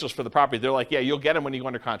financials for the property. They're like, yeah, you'll get them when you go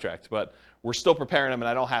under contract, but we're still preparing them and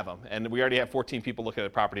I don't have them. And we already have 14 people looking at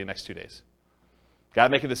the property in the next 2 days. Got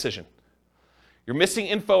to make a decision. You're missing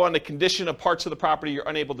info on the condition of parts of the property you're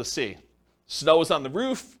unable to see. Snow is on the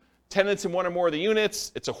roof, tenants in one or more of the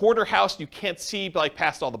units. It's a hoarder house. You can't see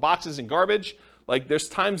past all the boxes and garbage. There's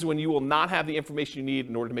times when you will not have the information you need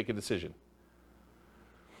in order to make a decision.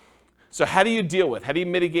 So how do you deal with, how do you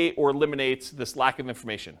mitigate or eliminate this lack of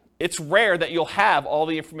information? It's rare that you'll have all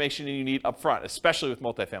the information you need up front, especially with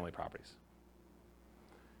multifamily properties.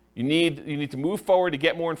 You need to move forward to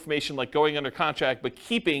get more information, like going under contract, but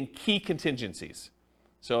keeping key contingencies.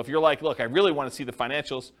 So if you're like, look, I really want to see the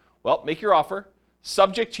financials, well, make your offer,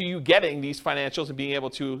 subject to you getting these financials and being able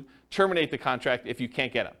to terminate the contract if you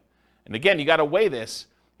can't get them. And again, you got to weigh this.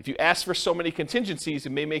 If you ask for so many contingencies,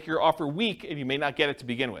 it may make your offer weak and you may not get it to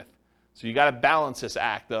begin with. So you got to balance this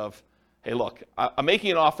act of, hey, look, I'm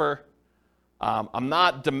making an offer. I'm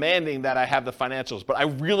not demanding that I have the financials, but I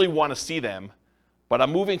really want to see them. But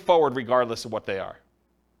I'm moving forward regardless of what they are.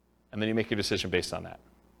 And then you make your decision based on that.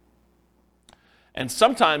 And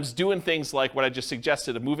sometimes doing things like what I just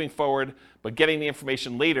suggested of moving forward, but getting the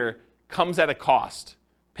information later comes at a cost.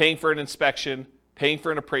 Paying for an inspection, paying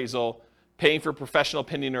for an appraisal, paying for professional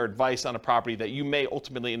opinion or advice on a property that you may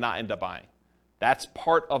ultimately not end up buying. That's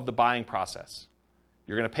part of the buying process.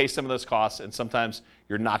 You're going to pay some of those costs, and sometimes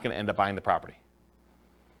you're not going to end up buying the property.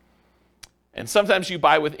 And sometimes you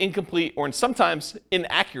buy with incomplete or sometimes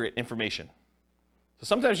inaccurate information. So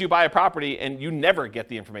sometimes you buy a property and you never get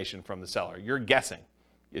the information from the seller. You're guessing.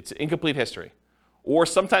 It's incomplete history. Or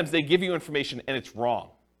sometimes they give you information and it's wrong.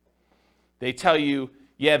 They tell you,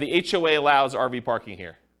 yeah, the HOA allows RV parking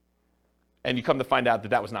here. And you come to find out that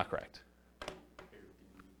that was not correct.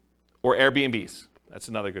 Or Airbnbs. That's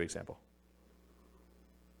another good example.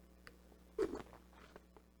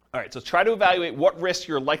 All right, so try to evaluate what risk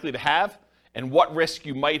you're likely to have and what risk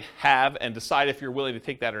you might have and decide if you're willing to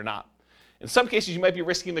take that or not. In some cases, you might be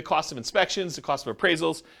risking the cost of inspections, the cost of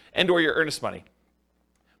appraisals, and or your earnest money.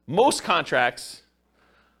 Most contracts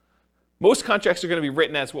are going to be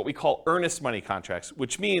written as what we call earnest money contracts,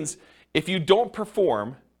 which means if you don't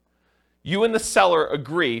perform, you and the seller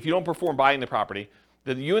agree, if you don't perform buying the property,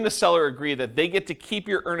 that you and the seller agree that they get to keep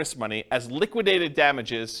your earnest money as liquidated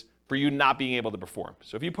damages for you not being able to perform.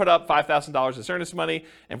 So if you put up $5,000 as earnest money,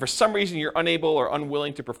 and for some reason you're unable or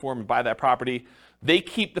unwilling to perform and buy that property, they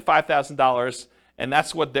keep the $5,000, and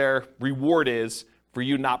that's what their reward is for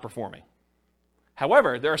you not performing.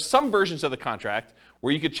 However, there are some versions of the contract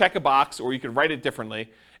where you could check a box or you could write it differently,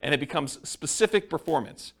 and it becomes specific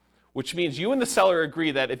performance, which means you and the seller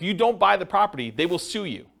agree that if you don't buy the property, they will sue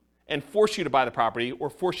you and force you to buy the property or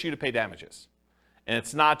force you to pay damages. And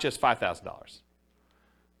it's not just $5,000.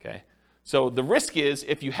 Okay? So the risk is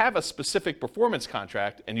if you have a specific performance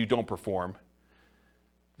contract and you don't perform,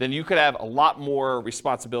 then you could have a lot more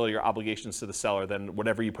responsibility or obligations to the seller than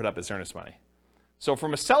whatever you put up as earnest money. So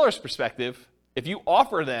from a seller's perspective, if you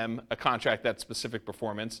offer them a contract that's specific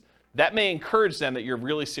performance, that may encourage them that you're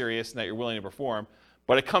really serious and that you're willing to perform,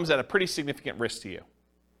 but it comes at a pretty significant risk to you.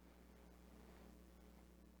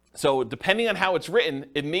 So depending on how it's written,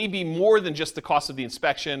 it may be more than just the cost of the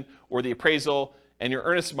inspection or the appraisal and your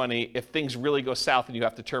earnest money if things really go south and you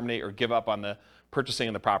have to terminate or give up on the purchasing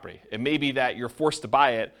of the property. It may be that you're forced to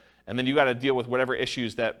buy it, and then you got to deal with whatever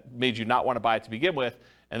issues that made you not want to buy it to begin with,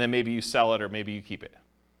 and then maybe you sell it or maybe you keep it.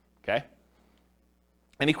 Okay?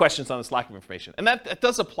 Any questions on this lack of information? And that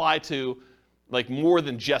does apply to like more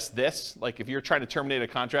than just this. Like if you're trying to terminate a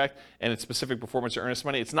contract and it's specific performance or earnest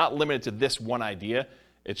money, it's not limited to this one idea.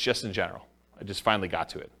 It's just in general. I just finally got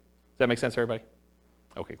to it. Does that make sense, everybody?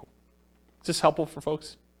 Okay, cool. Is this helpful for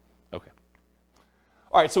folks? Okay.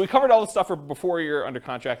 All right, so we covered all the stuff for before you're under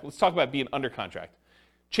contract. Let's talk about being under contract.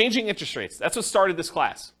 Changing interest rates. That's what started this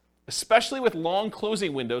class, especially with long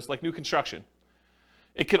closing windows like new construction.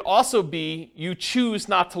 It could also be you choose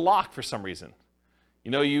not to lock for some reason.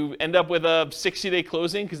 You know, you end up with a 60-day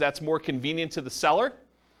closing because that's more convenient to the seller.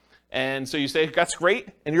 And so you say, that's great.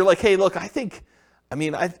 And you're like, hey, look,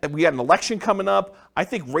 we got an election coming up. I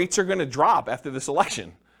think rates are going to drop after this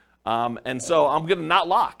election. And so I'm going to not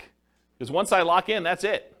lock. Because once I lock in, that's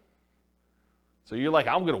it. So you're like,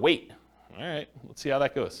 I'm going to wait. All right, let's see how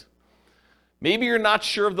that goes. Maybe you're not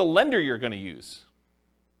sure of the lender you're going to use.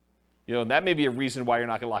 You know, that may be a reason why you're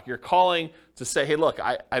not going to lock. You're calling to say, hey, look,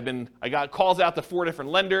 I got calls out to 4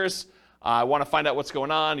 different lenders. I want to find out what's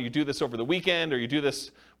going on. You do this over the weekend, or you do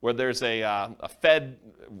this where there's a Fed,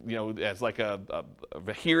 you know, as like a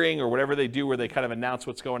hearing or whatever they do where they kind of announce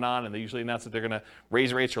what's going on, and they usually announce that they're going to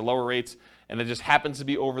raise rates or lower rates, and it just happens to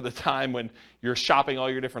be over the time when you're shopping all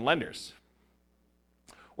your different lenders.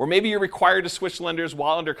 Or maybe you're required to switch lenders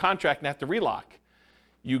while under contract and have to relock.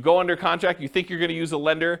 You go under contract, you think you're going to use a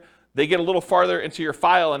lender, they get a little farther into your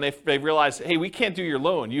file and they realize, hey, we can't do your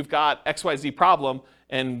loan. You've got XYZ problem,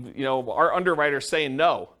 and you know our underwriter's saying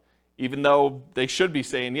no, even though they should be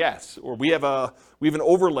saying yes. Or we have an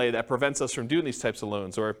overlay that prevents us from doing these types of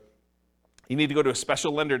loans. Or you need to go to a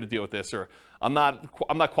special lender to deal with this. Or I'm not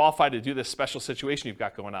qualified to do this special situation you've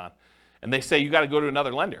got going on. And they say you got to go to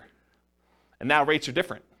another lender. And now rates are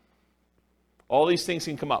different. All these things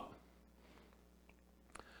can come up.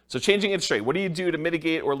 So changing interest rate, what do you do to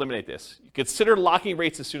mitigate or eliminate this? You consider locking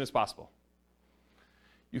rates as soon as possible.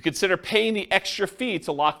 You consider paying the extra fee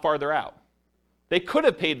to lock farther out. They could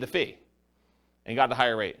have paid the fee and got a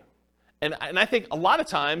higher rate. And I think a lot of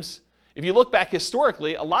times, if you look back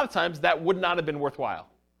historically, a lot of times that would not have been worthwhile.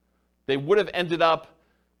 They would have ended up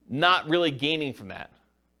not really gaining from that.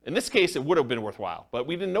 In this case, it would have been worthwhile, but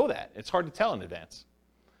we didn't know that. It's hard to tell in advance.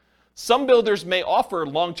 Some builders may offer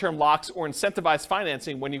long-term locks or incentivized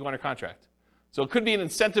financing when you go under contract. So it could be an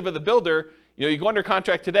incentive of the builder. You know, you go under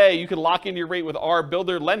contract today, you can lock in your rate with our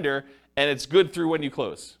builder lender, and it's good through when you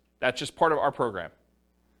close. That's just part of our program.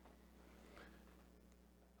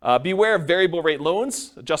 Beware of variable rate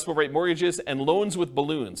loans, adjustable rate mortgages, and loans with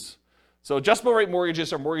balloons. So adjustable rate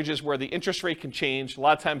mortgages are mortgages where the interest rate can change. A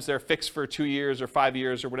lot of times they're fixed for 2 years or 5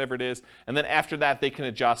 years or whatever it is. And then after that, they can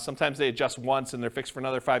adjust. Sometimes they adjust once and they're fixed for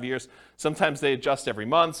another 5 years. Sometimes they adjust every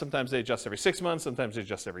month. Sometimes they adjust every 6 months. Sometimes they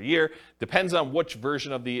adjust every year. Depends on which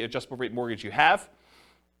version of the adjustable rate mortgage you have.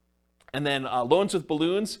 And then loans with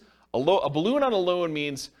balloons. A balloon on a loan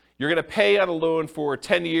means you're going to pay on a loan for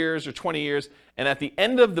 10 years or 20 years. And at the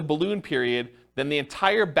end of the balloon period, then the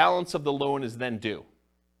entire balance of the loan is then due.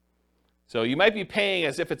 So you might be paying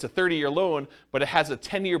as if it's a 30-year loan, but it has a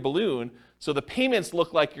 10-year balloon. So the payments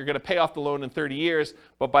look like you're going to pay off the loan in 30 years,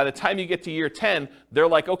 but by the time you get to year 10, they're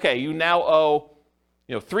like, okay, you now owe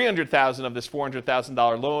 $300,000 of this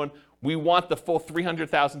 $400,000 loan. We want the full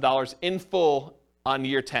 $300,000 in full on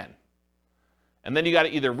year 10. And then you got to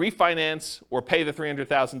either refinance or pay the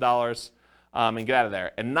 $300,000 and get out of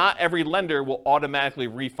there. And not every lender will automatically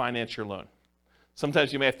refinance your loan.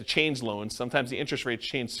 Sometimes you may have to change loans. Sometimes the interest rates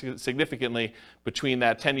change significantly between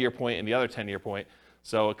that 10-year point and the other 10-year point.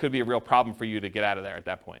 So it could be a real problem for you to get out of there at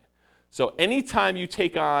that point. So anytime you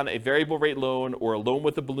take on a variable rate loan or a loan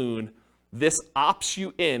with a balloon, this opts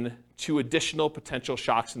you in to additional potential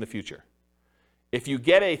shocks in the future. If you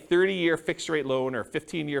get a 30-year fixed rate loan or a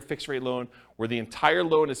 15-year fixed rate loan where the entire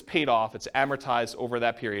loan is paid off, it's amortized over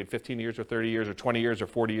that period, 15 years or 30 years or 20 years or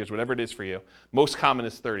 40 years, whatever it is for you. Most common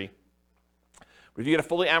is 30. But if you get a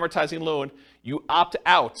fully amortizing loan, you opt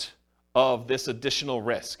out of this additional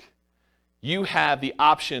risk. You have the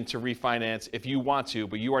option to refinance if you want to,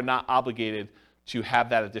 but you are not obligated to have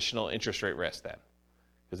that additional interest rate risk then.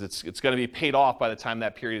 Because it's going to be paid off by the time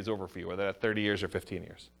that period is over for you, whether that's 30 years or 15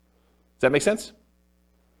 years. Does that make sense?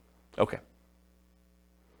 Okay.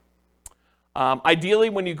 Ideally,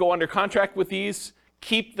 when you go under contract with these,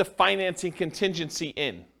 keep the financing contingency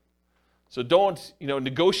in. So don't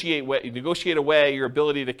negotiate away your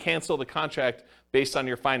ability to cancel the contract based on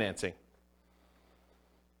your financing.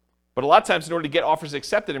 But a lot of times in order to get offers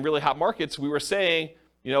accepted in really hot markets, we were saying,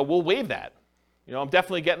 we'll waive that. I'm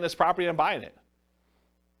definitely getting this property and I'm buying it.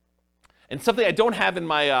 And something I don't have in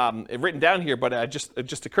my written down here, but it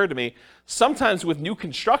just occurred to me, sometimes with new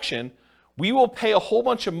construction, we will pay a whole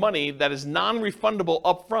bunch of money that is non-refundable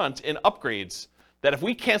upfront in upgrades that if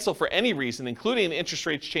we cancel for any reason, including the interest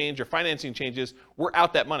rates change or financing changes, we're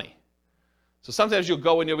out that money. So sometimes you'll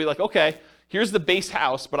go and you'll be like, okay, here's the base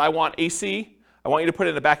house, but I want AC. I want you to put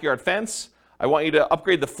in a backyard fence. I want you to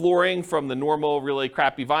upgrade the flooring from the normal, really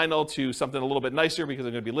crappy vinyl to something a little bit nicer because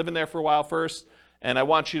I'm going to be living there for a while first. And I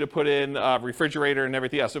want you to put in a refrigerator and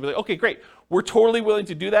everything else. So we'll be like, okay, great. We're totally willing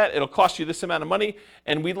to do that. It'll cost you this amount of money.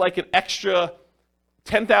 And we'd like an extra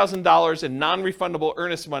 $10,000 in non-refundable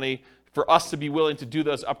earnest money for us to be willing to do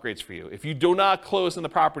those upgrades for you. If you do not close on the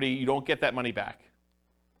property, you don't get that money back.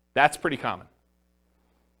 That's pretty common.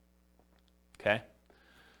 Okay?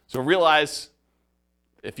 So realize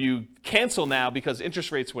if you cancel now because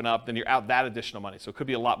interest rates went up, then you're out that additional money. So it could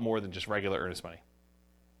be a lot more than just regular earnest money.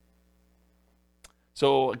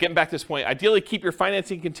 So getting back to this point, ideally keep your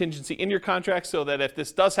financing contingency in your contract so that if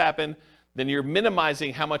this does happen, then you're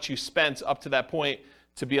minimizing how much you spent up to that point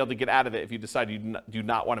to be able to get out of it if you decide you do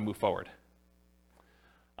not want to move forward.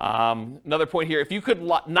 Another point here, if you could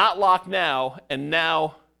not lock now, and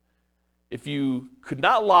now if you could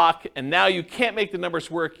not lock and now you can't make the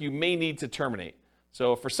numbers work, you may need to terminate.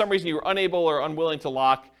 So if for some reason you were unable or unwilling to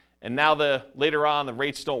lock, and now later on the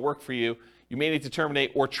rates don't work for you, you may need to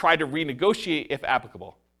terminate or try to renegotiate if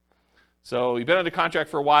applicable. So you've been under contract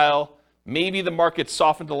for a while. Maybe the market's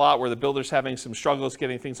softened a lot where the builder's having some struggles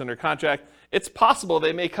getting things under contract. It's possible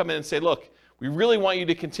they may come in and say, look, we really want you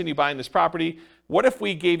to continue buying this property. What if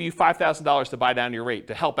we gave you $5,000 to buy down your rate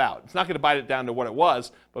to help out? It's not going to buy it down to what it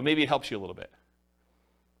was, but maybe it helps you a little bit.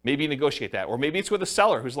 Maybe you negotiate that. Or maybe it's with a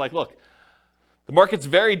seller who's like, look, the market's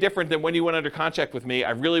very different than when you went under contract with me.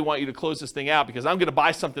 I really want you to close this thing out because I'm going to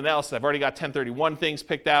buy something else. I've already got 1031 things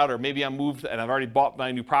picked out, or maybe I'm moved and I've already bought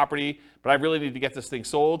my new property, but I really need to get this thing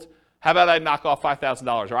sold. How about I knock off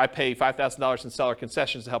 $5,000, or I pay $5,000 in seller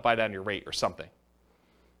concessions to help buy down your rate or something?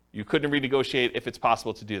 You couldn't renegotiate if it's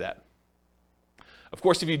possible to do that. Of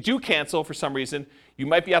course, if you do cancel for some reason, you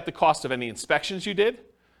might be at the cost of any inspections you did,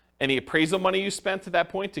 any appraisal money you spent to that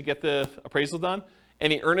point to get the appraisal done,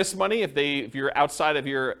 any earnest money if you're outside of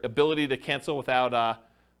your ability to cancel without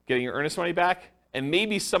getting your earnest money back, and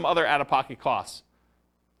maybe some other out-of-pocket costs.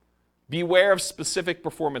 Beware of specific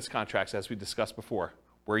performance contracts, as we discussed before,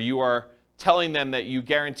 where you are telling them that you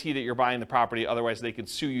guarantee that you're buying the property, otherwise they can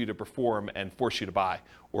sue you to perform and force you to buy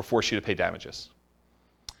or force you to pay damages.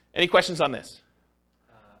 Any questions on this?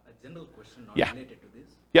 A general question not Yeah. related to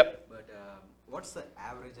this. Yep. But what's the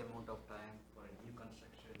average amount of time for a new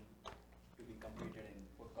construction to be completed in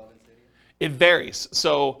Fort Collins area? It varies.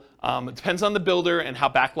 So it depends on the builder and how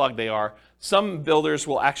backlogged they are. Some builders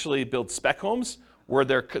will actually build spec homes where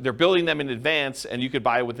they're building them in advance and you could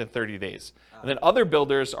buy it within 30 days. And then other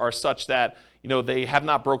builders are such that they have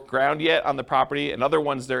not broke ground yet on the property, and other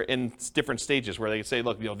ones they're in different stages where they can say,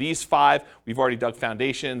 look, these 5, we've already dug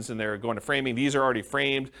foundations and they're going to framing. These are already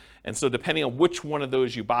framed. And so depending on which one of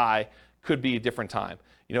those you buy could be a different time.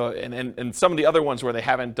 And some of the other ones where they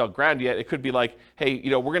haven't dug ground yet, it could be like, hey,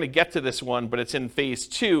 we're going to get to this one, but it's in phase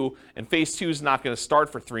 2, and phase 2 is not going to start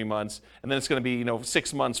for 3 months, and then it's going to be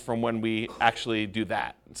 6 months from when we actually do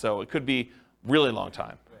that. So it could be really long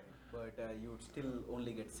time. Right. But you would still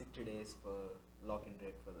only get 60 days for lock-in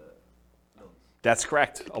rate for the loans. That's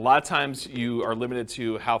correct. A lot of times you are limited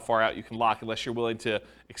to how far out you can lock unless you're willing to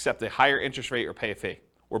accept a higher interest rate or pay a fee,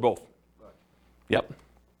 or both. Right. Yep.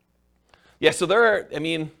 Yeah, so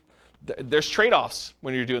there's trade-offs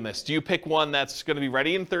when you're doing this. Do you pick one that's going to be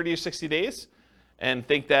ready in 30 or 60 days and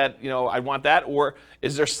think that, I want that? Or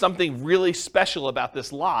is there something really special about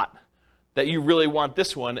this lot that you really want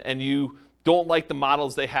this one and you don't like the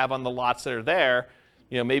models they have on the lots that are there?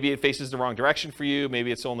 Maybe it faces the wrong direction for you.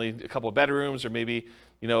 Maybe it's only a couple of bedrooms, or maybe,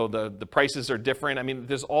 the prices are different.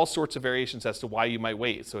 There's all sorts of variations as to why you might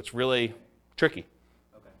wait. So it's really tricky.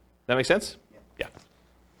 Okay. That make sense? Yeah.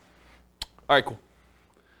 All right, cool.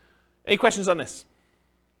 Any questions on this?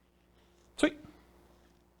 Sweet.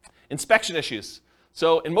 Inspection issues.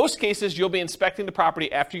 So in most cases, you'll be inspecting the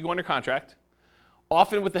property after you go under contract,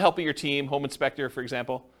 often with the help of your team, home inspector, for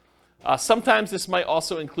example. Sometimes this might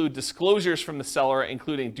also include disclosures from the seller,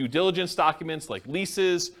 including due diligence documents like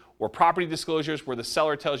leases or property disclosures where the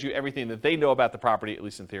seller tells you everything that they know about the property, at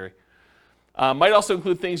least in theory. Might also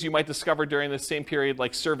include things you might discover during the same period,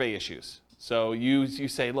 like survey issues. So you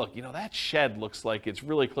say, look, that shed looks like it's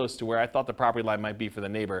really close to where I thought the property line might be for the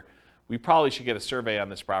neighbor. We probably should get a survey on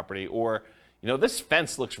this property. Or, this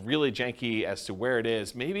fence looks really janky as to where it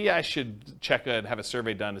is. Maybe I should check and have a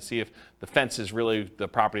survey done to see if the fence is really the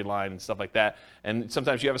property line and stuff like that. And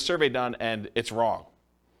sometimes you have a survey done and it's wrong.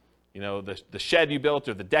 The shed you built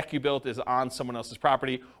or the deck you built is on someone else's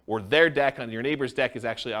property, or their deck on your neighbor's deck is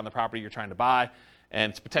actually on the property you're trying to buy, and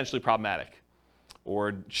it's potentially problematic.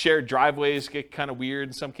 Or shared driveways get kind of weird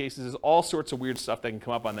in some cases. There's all sorts of weird stuff that can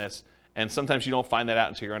come up on this, and sometimes you don't find that out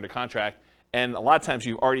until you're under contract. And a lot of times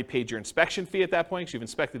you've already paid your inspection fee at that point, because you've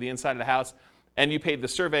inspected the inside of the house, and you paid the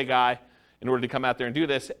survey guy in order to come out there and do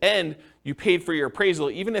this, and you paid for your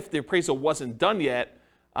appraisal, even if the appraisal wasn't done yet,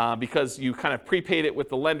 because you kind of prepaid it with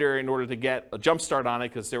the lender in order to get a jump start on it,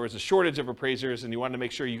 because there was a shortage of appraisers and you wanted to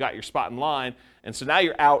make sure you got your spot in line. And so now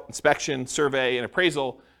you're out, inspection, survey, and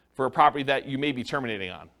appraisal for a property that you may be terminating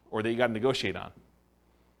on or that you got to negotiate on.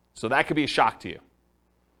 So that could be a shock to you. You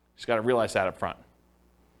just got to realize that up front.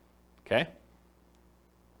 Okay?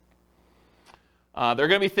 There are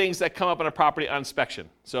going to be things that come up on a property on inspection.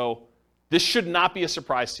 So this should not be a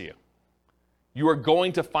surprise to you. You are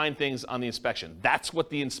going to find things on the inspection. That's what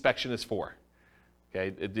the inspection is for. Okay?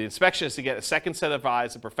 The inspection is to get a second set of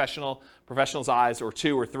eyes, a professional's eyes, or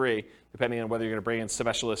 2 or 3, depending on whether you're going to bring in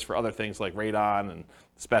specialists for other things like radon and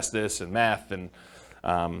asbestos and meth and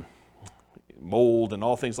mold and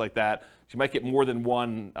all things like that. You might get more than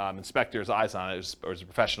one inspector's eyes on it or as a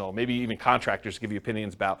professional. Maybe even contractors give you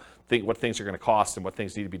opinions about what things are going to cost and what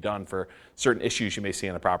things need to be done for certain issues you may see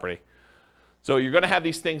on the property. So you're going to have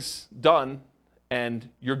these things done, and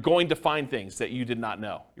you're going to find things that you did not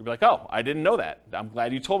know. You'll be like, oh, I didn't know that. I'm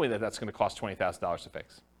glad you told me that that's going to cost $20,000 to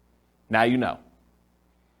fix. Now you know.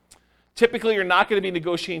 Typically, you're not going to be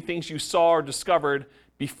negotiating things you saw or discovered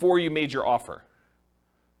before you made your offer.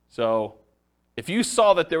 So if you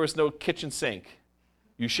saw that there was no kitchen sink,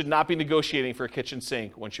 you should not be negotiating for a kitchen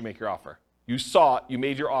sink once you make your offer. You saw it, you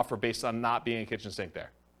made your offer based on not being a kitchen sink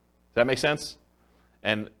there. Does that make sense?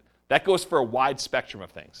 And that goes for a wide spectrum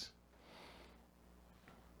of things.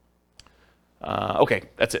 Okay,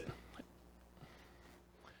 that's it.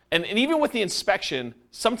 And even with the inspection,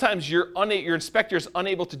 sometimes your inspector is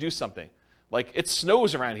unable to do something. Like it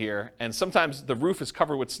snows around here, and sometimes the roof is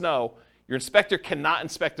covered with snow. Your inspector cannot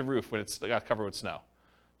inspect the roof when it's got covered with snow.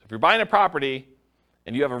 So if you're buying a property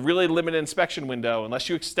and you have a really limited inspection window, unless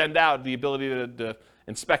you extend out the ability to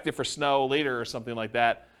inspect it for snow later or something like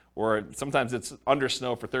that, or sometimes it's under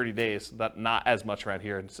snow for 30 days, not as much around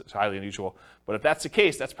here, it's highly unusual. But if that's the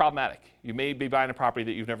case, that's problematic. You may be buying a property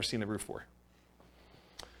that you've never seen the roof for.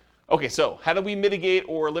 Okay, so how do we mitigate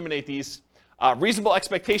or eliminate these? Reasonable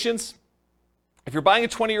expectations. If you're buying a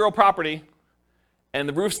 20-year-old property and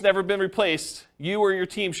the roof's never been replaced, you or your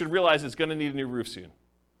team should realize it's going to need a new roof soon.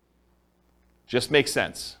 Just makes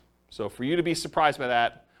sense. So for you to be surprised by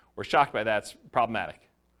that or shocked by that, it's problematic.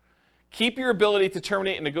 keep your ability to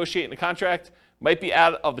terminate and negotiate in the contract. Might be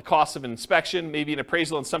out of the cost of an inspection, maybe an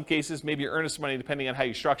appraisal in some cases, maybe your earnest money depending on how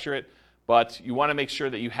you structure it. But you want to make sure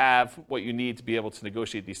that you have what you need to be able to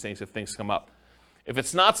negotiate these things if things come up. If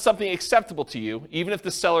it's not something acceptable to you, even if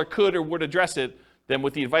the seller could or would address it, then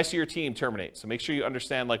with the advice of your team, terminate. So make sure you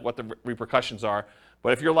understand like what the repercussions are.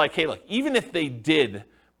 But if you're like, hey, look, even if they did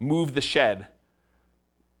move the shed,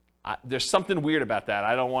 there's something weird about that.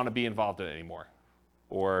 I don't want to be involved in it anymore,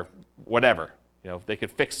 or whatever. If they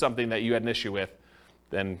could fix something that you had an issue with,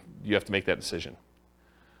 then you have to make that decision.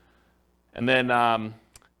 And then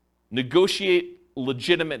negotiate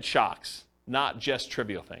legitimate shocks, not just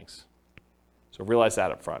trivial things. So realize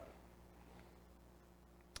that up front.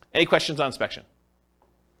 Any questions on inspection?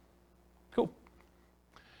 Cool.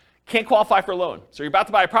 Can't qualify for a loan. So you're about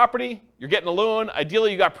to buy a property, you're getting a loan.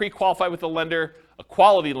 Ideally, you got pre-qualified with a lender, a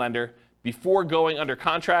quality lender, before going under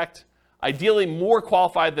contract. Ideally, more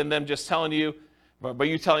qualified than them just telling you, but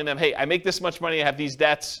you telling them, hey, I make this much money, I have these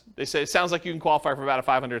debts. They say, it sounds like you can qualify for about a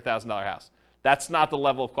 $500,000 house. That's not the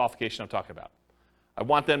level of qualification I'm talking about. I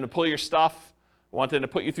want them to pull your stuff. I want them to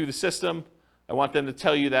put you through the system. I want them to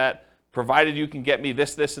tell you that provided you can get me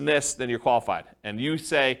this, this, and this, then you're qualified. And you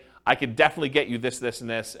say, I can definitely get you this, this, and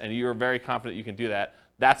this, and you're very confident you can do that.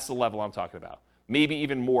 That's the level I'm talking about. Maybe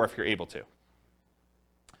even more if you're able to.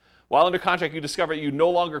 While under contract, you discover you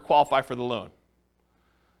no longer qualify for the loan.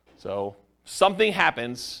 So something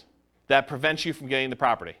happens that prevents you from getting the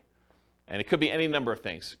property. And it could be any number of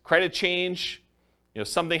things. Credit change,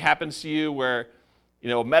 something happens to you where,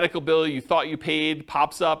 a medical bill you thought you paid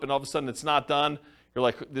pops up and all of a sudden it's not done. You're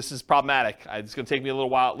like, this is problematic. It's going to take me a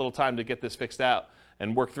little time to get this fixed out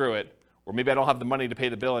and work through it. Or maybe I don't have the money to pay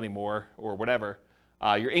the bill anymore or whatever.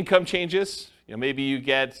 Your income changes. Maybe you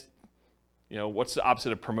get, what's the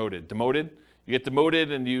opposite of promoted? Demoted. You get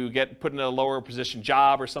demoted and you get put in a lower position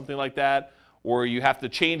job or something like that. Or you have to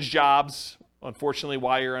change jobs. Unfortunately,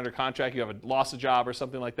 while you're under contract, you have a loss of job or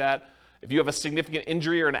something like that. If you have a significant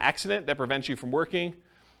injury or an accident that prevents you from working,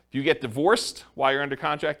 if you get divorced while you're under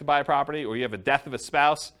contract to buy a property, or you have a death of a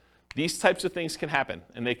spouse, these types of things can happen,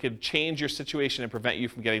 and they could change your situation and prevent you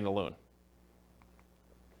from getting the loan.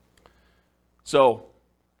 So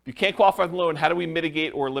if you can't qualify for the loan, how do we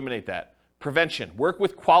mitigate or eliminate that? Prevention. Work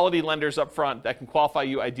with quality lenders up front that can qualify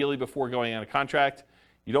you ideally before going on a contract.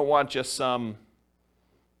 You don't want just some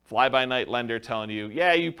fly-by-night lender telling you,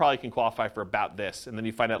 yeah, you probably can qualify for about this, and then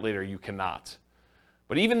you find out later you cannot.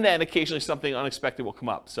 But even then, occasionally something unexpected will come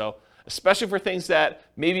up. So especially for things that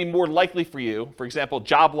may be more likely for you, for example,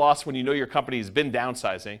 job loss when you know your company has been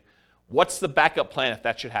downsizing, what's the backup plan if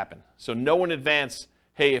that should happen? So know in advance,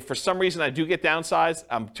 hey, if for some reason I do get downsized,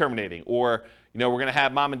 I'm terminating. Or we're going to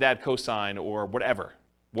have mom and dad co-sign or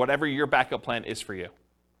whatever your backup plan is for you.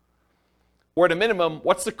 Or at a minimum,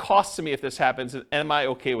 what's the cost to me if this happens, and am I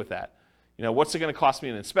okay with that? What's it going to cost me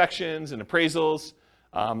in inspections and appraisals?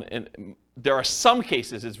 And there are some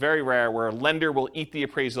cases, it's very rare, where a lender will eat the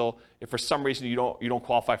appraisal if for some reason you don't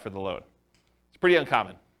qualify for the loan. It's pretty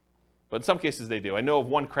uncommon, but in some cases they do. I know of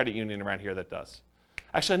one credit union around here that does.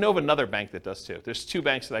 Actually, I know of another bank that does too. There's 2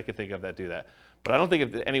 banks that I could think of that do that, but I don't think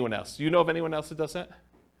of anyone else. Do you know of anyone else that does that?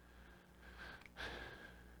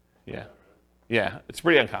 Yeah, it's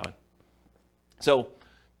pretty uncommon. So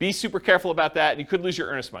be super careful about that, and you could lose your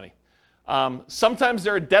earnest money. Sometimes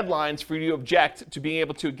there are deadlines for you to object to being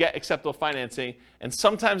able to get acceptable financing, and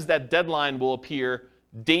sometimes that deadline will appear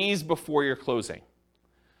days before your closing.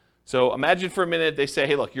 So imagine for a minute they say,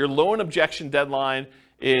 hey, look, your loan objection deadline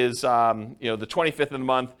is the 25th of the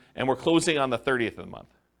month, and we're closing on the 30th of the month.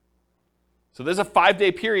 So there's a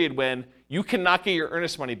 5-day period when you cannot get your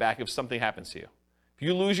earnest money back if something happens to you. If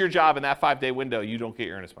you lose your job in that 5-day window, you don't get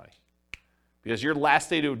your earnest money. Because your last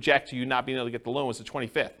day to object to you not being able to get the loan was the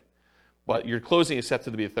 25th. But your closing is set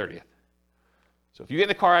to be the 30th. So if you get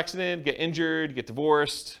in a car accident, get injured, get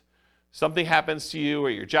divorced, something happens to you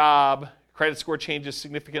or your job, credit score changes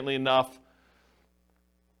significantly enough,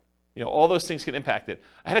 all those things can impact it.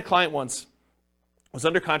 I had a client once, was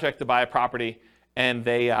under contract to buy a property, and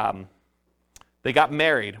they got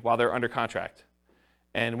married while they were under contract.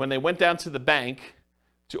 And when they went down to the bank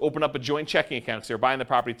to open up a joint checking account, because they were buying the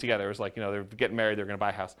property together. It was like, they're getting married, they're going to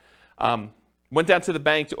buy a house. Went down to the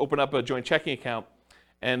bank to open up a joint checking account,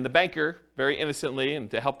 and the banker, very innocently, and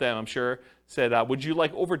to help them, I'm sure, said, would you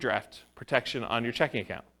like overdraft protection on your checking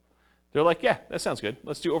account? They're like, yeah, that sounds good.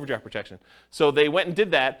 Let's do overdraft protection. So they went and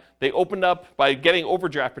did that. They opened up, by getting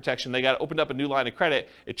overdraft protection, they opened up a new line of credit.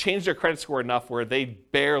 It changed their credit score enough where they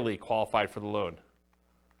barely qualified for the loan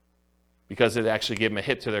because it actually gave them a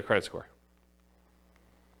hit to their credit score.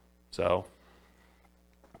 So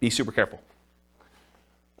be super careful.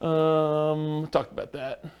 Talked about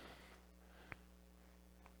that.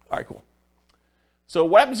 All right, cool. So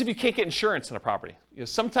what happens if you can't get insurance on a property?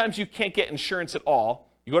 Sometimes you can't get insurance at all.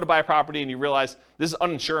 You go to buy a property and you realize this is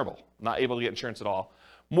uninsurable, not able to get insurance at all.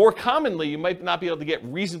 More commonly, you might not be able to get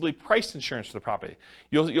reasonably priced insurance for the property.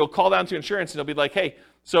 You'll call down to insurance and they'll be like, hey,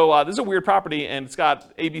 so this is a weird property and it's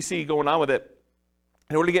got ABC going on with it.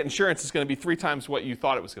 In order to get insurance, it's going to be 3 times what you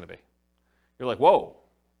thought it was going to be. You're like, whoa,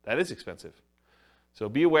 that is expensive. So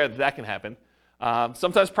be aware that that can happen.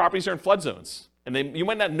 Sometimes properties are in flood zones, and you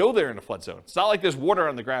might not know they're in a flood zone. It's not like there's water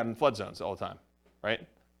on the ground in flood zones all the time, right?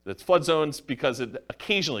 It's flood zones because it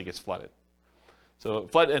occasionally gets flooded. So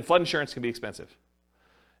flood insurance can be expensive.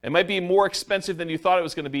 It might be more expensive than you thought it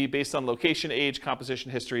was going to be based on location, age,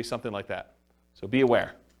 composition, history, something like that. So be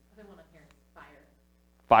aware. Other one on here is fire.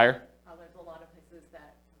 Fire? There's a lot of places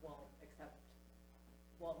that will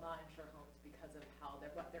not insure homes because of how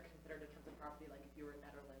what they're considered in terms of property. Like if you were in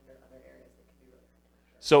Netherlands or other areas, it can be really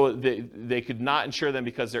hard to insure. So they could not insure them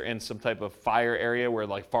because they're in some type of fire area where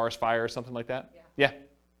like forest fire or something like that? Yeah.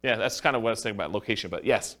 Yeah, that's kind of what I was thinking about location, but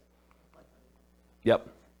yes. Yep.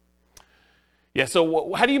 Yeah,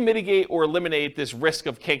 so how do you mitigate or eliminate this risk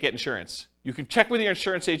of can't get insurance? You can check with your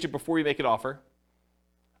insurance agent before you make an offer.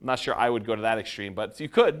 I'm not sure I would go to that extreme, but you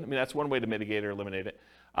could. I mean, that's one way to mitigate or eliminate it.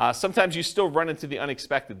 Sometimes you still run into the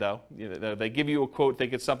unexpected, though. They give you a quote,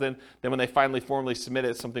 think it's something, then when they finally formally submit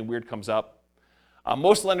it, something weird comes up.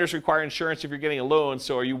 Most lenders require insurance if you're getting a loan,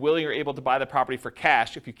 so are you willing or able to buy the property for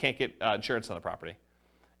cash if you can't get insurance on the property?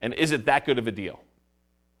 And is it that good of a deal?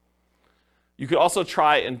 You could also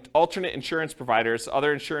try alternate insurance providers,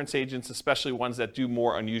 other insurance agents, especially ones that do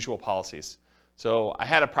more unusual policies. So I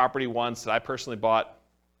had a property once that I personally bought,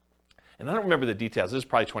 and I don't remember the details. This is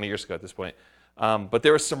probably 20 years ago at this point. But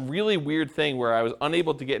there was some really weird thing where I was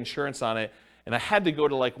unable to get insurance on it, and I had to go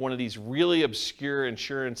to like one of these really obscure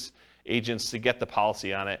insurance agents to get the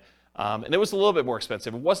policy on it. And it was a little bit more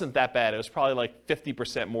expensive. It wasn't that bad. It was probably like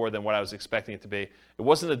 50% more than what I was expecting it to be. It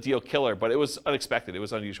wasn't a deal killer, but it was unexpected. It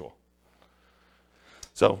was unusual.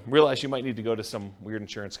 So realize you might need to go to some weird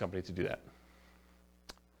insurance company to do that.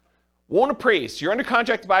 Won't appraise. You're under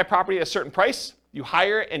contract to buy a property at a certain price. You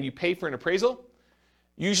hire and you pay for an appraisal.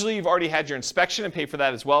 Usually you've already had your inspection and pay for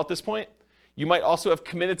that as well at this point. You might also have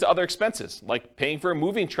committed to other expenses, like paying for a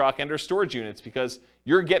moving truck and or storage units because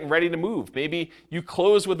you're getting ready to move. Maybe you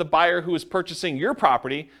closed with the buyer who is purchasing your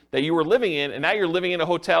property that you were living in, and now you're living in a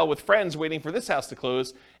hotel with friends waiting for this house to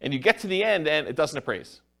close, and you get to the end and it doesn't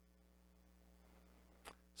appraise.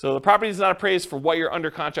 So the property is not appraised for what you're under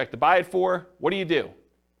contract to buy it for. What do?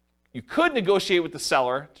 You could negotiate with the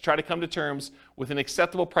seller to try to come to terms with an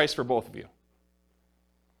acceptable price for both of you.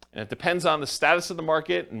 And it depends on the status of the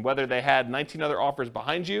market and whether they had 19 other offers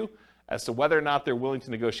behind you as to whether or not they're willing to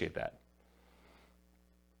negotiate that.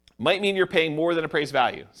 Might mean you're paying more than appraised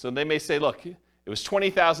value. So they may say, look, it was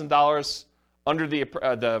 $20,000 under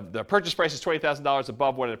the purchase price is $20,000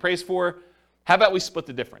 above what it appraised for. How about we split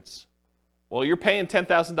the difference? Well, you're paying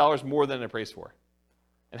 $10,000 more than it appraised for.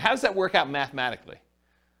 And how does that work out mathematically,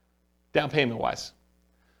 down payment-wise?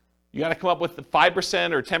 You got to come up with the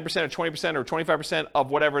 5% or 10% or 20% or 25% of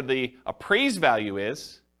whatever the appraised value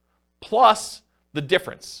is, plus the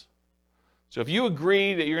difference. So if you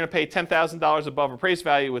agree that you're going to pay $10,000 above appraised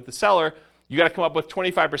value with the seller, you got to come up with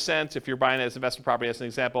 25%, if you're buying it as investment property as an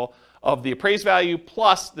example, of the appraised value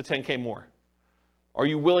plus the $10K more. Are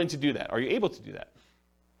you willing to do that? Are you able to do that?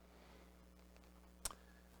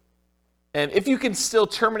 And if you can still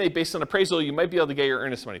terminate based on appraisal, you might be able to get your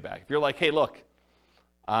earnest money back. If you're like, hey, look,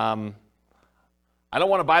 I don't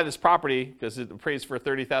want to buy this property because it appraised for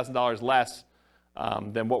 $30,000 less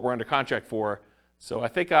than what we're under contract for, so I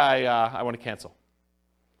think I want to cancel.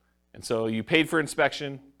 And so you paid for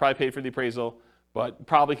inspection, probably paid for the appraisal, but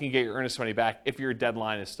probably can get your earnest money back if your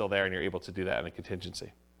deadline is still there and you're able to do that in a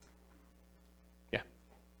contingency. Yeah?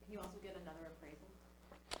 Can you also get another appraisal?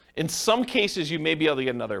 In some cases, you may be able to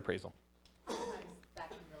get another appraisal. Sometimes that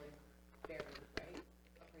can really vary, right?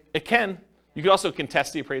 Appraisal. It can. You could also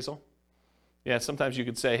contest the appraisal. Yeah, sometimes you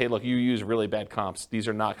could say, hey, look, you use really bad comps. These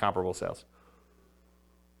are not comparable sales.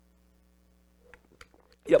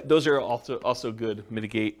 Yep, those are also good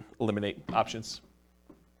mitigate, eliminate options.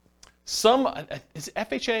 Is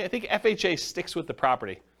FHA? I think FHA sticks with the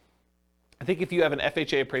property. I think if you have an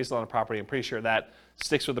FHA appraisal on a property, I'm pretty sure that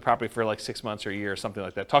sticks with the property for like 6 months or a year or something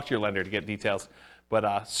like that. Talk to your lender to get details.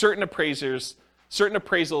 But certain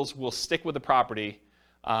appraisals will stick with the property,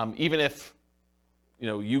 even if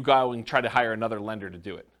you go and try to hire another lender to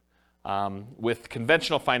do it. With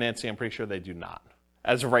conventional financing, I'm pretty sure they do not,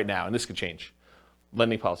 as of right now, and this could change.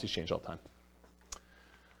 Lending policies change all the time.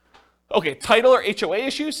 Okay, title or HOA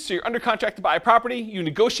issues. So you're under contract to buy a property. You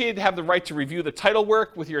negotiated to have the right to review the title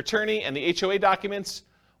work with your attorney and the HOA documents.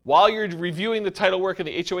 While you're reviewing the title work and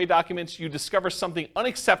the HOA documents, you discover something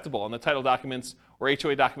unacceptable on the title documents or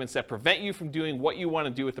HOA documents that prevent you from doing what you want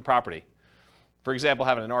to do with the property. For example,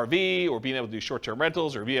 having an RV, or being able to do short-term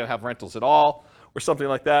rentals, or being able to have rentals at all, or something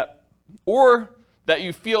like that. Or that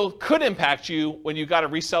you feel could impact you when you got to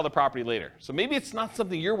resell the property later. So maybe it's not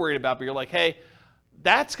something you're worried about, but you're like, hey,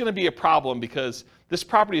 that's going to be a problem because this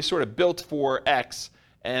property is sort of built for X,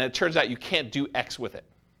 and it turns out you can't do X with it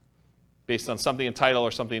based on something in title or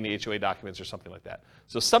something in the HOA documents or something like that.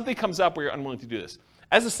 So something comes up where you're unwilling to do this.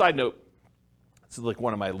 As a side note, this is like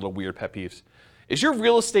one of my little weird pet peeves. Is your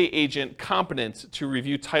real estate agent competent to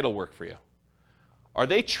review title work for you? Are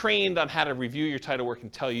they trained on how to review your title work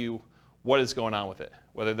and tell you what is going on with it,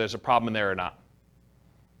 whether there's a problem in there or not?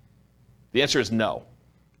 The answer is no.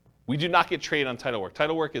 We do not get trained on title work.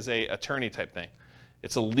 Title work is an attorney type thing.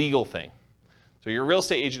 It's a legal thing. So your real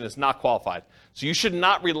estate agent is not qualified. So you should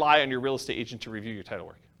not rely on your real estate agent to review your title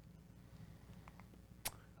work.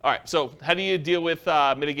 All right, so how do you deal with,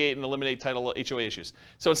 mitigate and eliminate title HOA issues?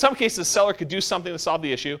 So in some cases, the seller could do something to solve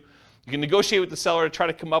the issue. You can negotiate with the seller to try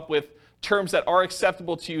to come up with terms that are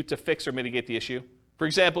acceptable to you to fix or mitigate the issue. For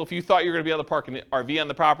example, if you thought you were going to be able to park an RV on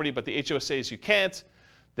the property, but the HOA says you can't,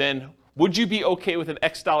 then would you be okay with an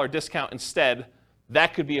X dollar discount instead?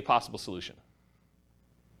 That could be a possible solution.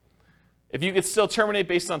 If you could still terminate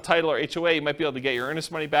based on title or HOA, you might be able to get your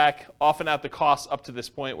earnest money back, often out the costs up to this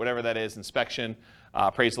point, whatever that is, inspection,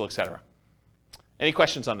 appraisal, etc. Any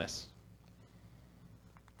questions on this?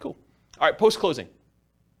 Cool. All right, post-closing.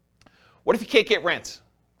 What if you can't get rent?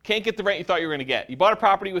 Can't get the rent you thought you were going to get? You bought a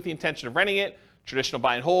property with the intention of renting it, traditional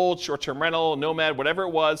buy and hold, short-term rental, nomad, whatever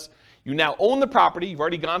it was. You now own the property. You've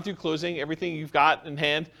already gone through closing, everything you've got in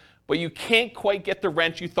hand, but you can't quite get the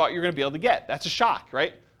rent you thought you were going to be able to get. That's a shock,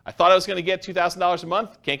 right? I thought I was going to get $2,000 a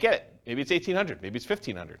month. Can't get it. Maybe it's $1,800. Maybe it's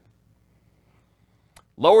 $1,500.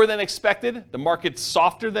 Lower than expected. The market's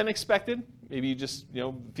softer than expected. Maybe you just,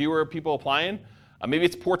 fewer people applying. Maybe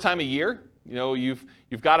it's poor time of year. You've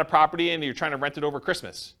got a property and you're trying to rent it over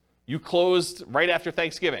Christmas. You closed right after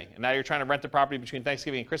Thanksgiving, and now you're trying to rent the property between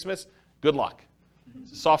Thanksgiving and Christmas. Good luck.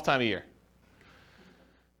 It's a soft time of year.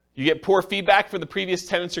 You get poor feedback from the previous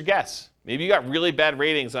tenants or guests. Maybe you got really bad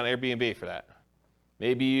ratings on Airbnb for that.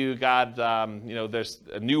 Maybe you got, there's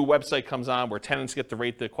a new website comes on where tenants get to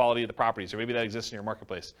rate the quality of the properties, or maybe that exists in your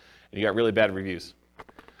marketplace, and you got really bad reviews.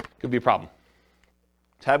 Could be a problem.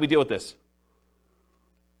 So how do we deal with this?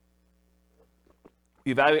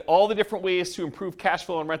 We evaluate all the different ways to improve cash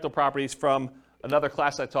flow on rental properties from another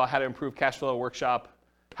class I taught, How to Improve Cash Flow Workshop,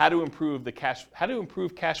 How to Improve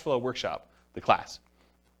Cash Flow Workshop, the class.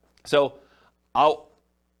 So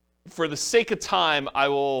for the sake of time, I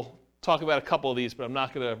will talk about a couple of these, but I'm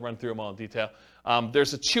not going to run through them all in detail.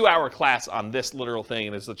 There's a 2-hour class on this literal thing,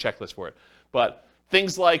 and there's a checklist for it. But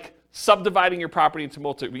things like subdividing your property into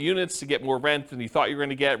multiple units to get more rent than you thought you were going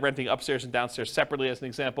to get, renting upstairs and downstairs separately as an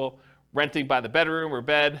example, renting by the bedroom or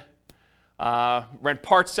bed, rent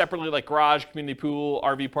parts separately like garage, community pool,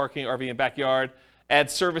 RV parking, RV and backyard, add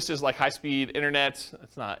services like high-speed internet.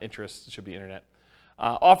 That's not interest, it should be internet.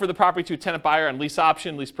 Offer the property to a tenant buyer on lease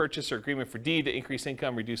option, lease purchase, or agreement for deed to increase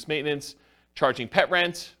income, reduce maintenance, charging pet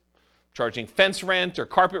rent, charging fence rent or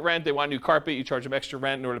carpet rent. They want new carpet, you charge them extra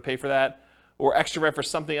rent in order to pay for that, or extra rent for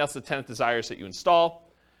something else the tenant desires that you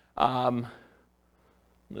install.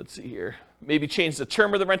 Let's see here. Maybe change the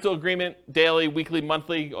term of the rental agreement, daily, weekly,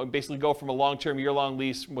 monthly, or basically go from a long-term, year-long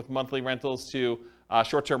lease with monthly rentals to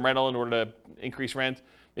short-term rental in order to increase rent.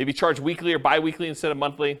 Maybe charge weekly or bi-weekly instead of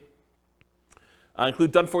monthly.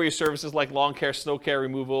 Include done-for-you services like lawn care, snow care,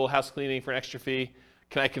 removal, house cleaning for an extra fee.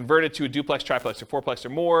 Can I convert it to a duplex, triplex, or fourplex or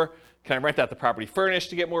more? Can I rent out the property furnished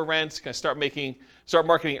to get more rent? Can I start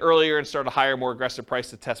marketing earlier and start a higher, more aggressive price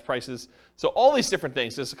to test prices? So all these different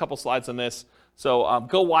things. There's a couple slides on this. So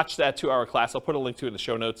go watch that 2-hour class. I'll put a link to it in the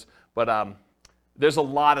show notes. But there's a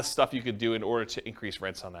lot of stuff you could do in order to increase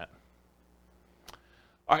rents on that.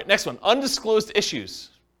 All right, next one, undisclosed issues.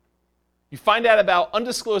 You find out about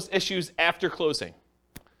undisclosed issues after closing.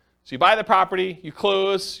 So you buy the property, you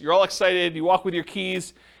close, you're all excited, you walk with your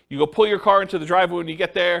keys, you go pull your car into the driveway when you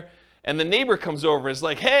get there, and the neighbor comes over and is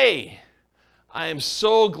like, hey, I am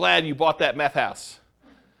so glad you bought that meth house.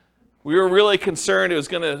 We were really concerned it was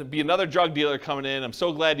going to be another drug dealer coming in. I'm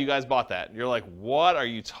so glad you guys bought that. And you're like, what are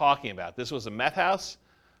you talking about? This was a meth house?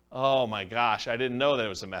 Oh my gosh, I didn't know that it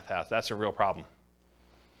was a meth house. That's a real problem.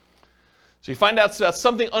 So you find out about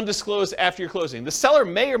something undisclosed after your closing. The seller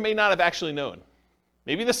may or may not have actually known.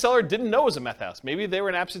 Maybe the seller didn't know it was a meth house. Maybe they were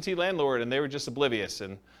an absentee landlord and they were just oblivious.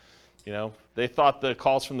 And You know, they thought the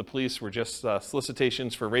calls from the police were just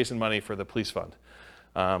solicitations for raising money for the police fund,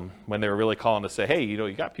 when they were really calling to say, hey, you know,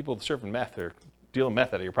 you got people serving meth or dealing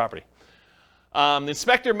meth out of your property. The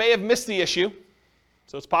inspector may have missed the issue.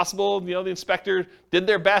 So it's possible, you know, the inspector did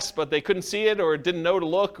their best, but they couldn't see it or didn't know to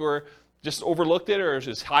look or just overlooked it or was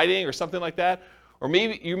just hiding or something like that. Or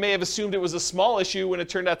maybe you may have assumed it was a small issue when it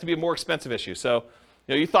turned out to be a more expensive issue. So,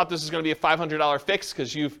 you know, you thought this was going to be a $500 fix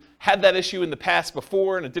because you've had that issue in the past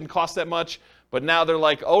before and it didn't cost that much. But now they're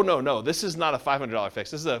like, oh, no, this is not a $500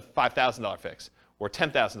 fix. This is a $5,000 fix or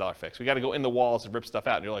 $10,000 fix. We got to go in the walls and rip stuff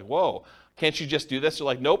out. And you're like, whoa, can't you just do this? They're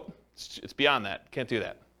like, nope, it's beyond that. Can't do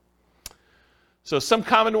that. So some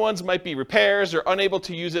common ones might be repairs or unable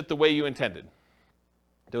to use it the way you intended.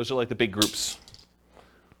 Those are like the big groups.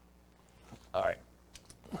 All right.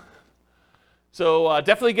 So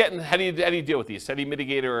definitely how do you deal with these? How do you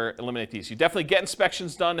mitigate or eliminate these? You definitely get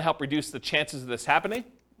inspections done to help reduce the chances of this happening.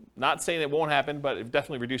 Not saying it won't happen, but it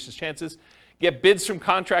definitely reduces chances. Get bids from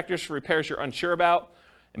contractors for repairs you're unsure about.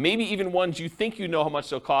 And maybe even ones you think you know how much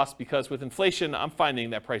they'll cost, because with inflation, I'm finding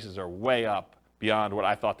that prices are way up beyond what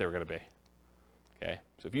I thought they were going to be. Okay,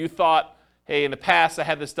 so if you thought, hey, in the past I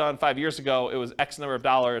had this done 5 years ago, it was X number of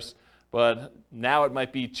dollars, but now it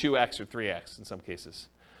might be 2X or 3X in some cases.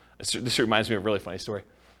 This reminds me of a really funny story.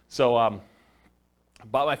 So I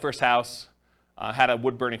bought my first house, had a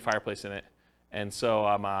wood-burning fireplace in it, and so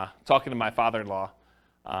I'm talking to my father-in-law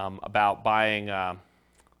about buying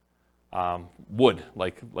wood,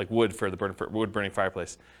 like wood for the wood-burning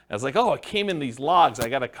fireplace. And I was like, oh, it came in these logs. I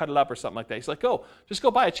got to cut it up or something like that. He's like, oh, just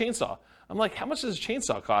go buy a chainsaw. I'm like, how much does a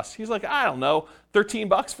chainsaw cost? He's like, I don't know, $13,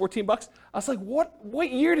 $14. I was like, what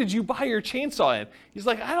year did you buy your chainsaw in? He's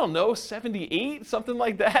like, I don't know, 78, something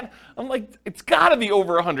like that. I'm like, it's got to be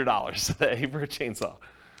over $100 today for a chainsaw.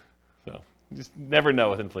 So you just never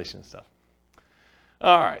know with inflation and stuff.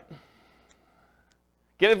 All right.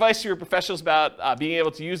 Get advice from your professionals about being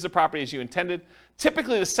able to use the property as you intended.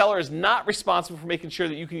 Typically, the seller is not responsible for making sure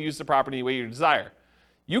that you can use the property the way you desire.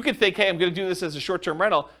 You could think, hey, I'm going to do this as a short-term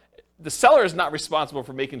rental. The seller is not responsible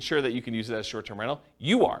for making sure that you can use it as a short-term rental.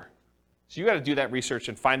 You are. So you got to do that research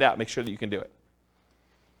and find out, make sure that you can do it.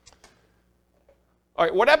 All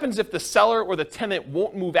right, what happens if the seller or the tenant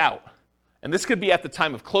won't move out? And this could be at the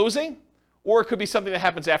time of closing, or it could be something that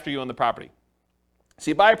happens after you own the property. So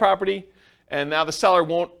you buy a property, and now the seller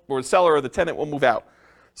or the tenant won't move out.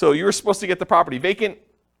 So you were supposed to get the property vacant.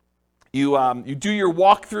 You do your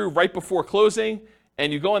walkthrough right before closing,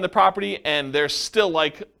 and you go in the property, and there's still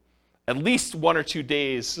like at least 1 or 2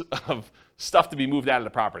 days of stuff to be moved out of the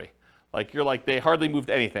property. Like you're like, they hardly moved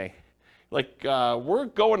anything. Like, we're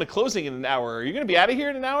going to closing in an hour. Are you going to be out of here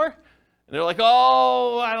in an hour? And they're like,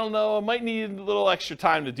 oh, I don't know. I might need a little extra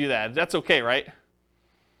time to do that. That's okay, right?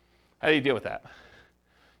 How do you deal with that?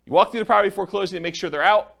 You walk through the property before closing to make sure they're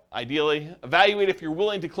out, ideally. Evaluate if you're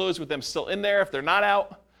willing to close with them still in there. If they're not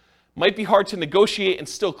out, might be hard to negotiate and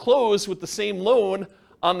still close with the same loan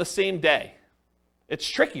on the same day. It's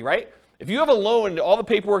tricky, right? If you have a loan, all the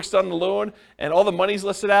paperwork's done on the loan, and all the money's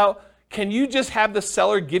listed out, can you just have the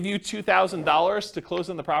seller give you $2,000 to close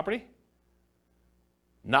on the property?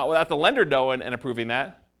 Not without the lender knowing and approving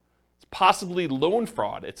that. It's possibly loan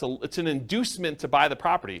fraud. It's an inducement to buy the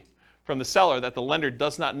property from the seller that the lender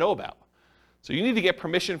does not know about. So you need to get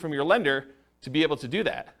permission from your lender to be able to do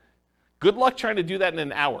that. Good luck trying to do that in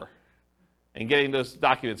an hour and getting those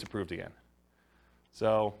documents approved again.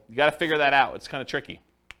 So you got to figure that out. It's kind of tricky.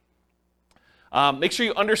 Make sure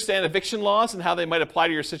you understand eviction laws and how they might apply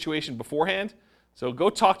to your situation beforehand. So go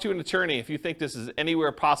talk to an attorney if you think this is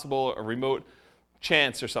anywhere possible, a remote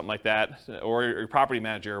chance or something like that, or your property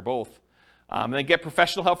manager or both. And then get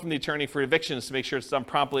professional help from the attorney for evictions to make sure it's done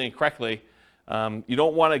promptly and correctly. You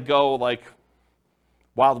don't want to go like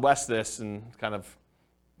Wild West this and kind of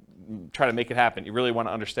try to make it happen. You really want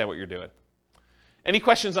to understand what you're doing. Any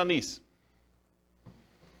questions on these?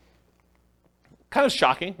 Kind of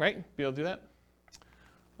shocking, right? Be able to do that?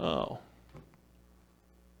 Oh.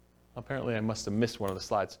 Apparently I must have missed one of the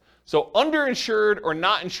slides. So underinsured or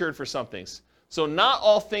not insured for some things. So not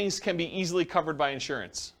all things can be easily covered by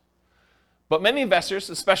insurance. But many investors,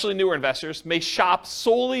 especially newer investors, may shop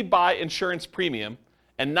solely by insurance premium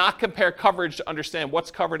and not compare coverage to understand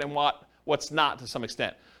what's covered and what's not to some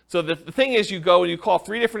extent. So the thing is, you go and you call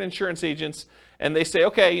 3 different insurance agents and they say,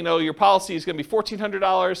 okay, you know, your policy is going to be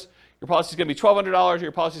 $1,400, your policy is going to be $1,200,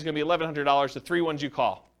 your policy is going to be $1,100, the 3 ones you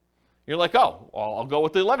call. You're like, oh, well, I'll go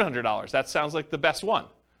with the $1,100. That sounds like the best one.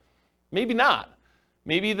 Maybe not.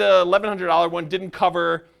 Maybe the $1,100 one didn't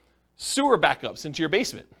cover sewer backups into your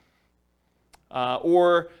basement.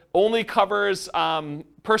 or only covers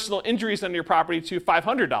personal injuries on your property to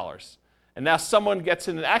 $500. And now someone gets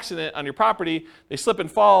in an accident on your property, they slip and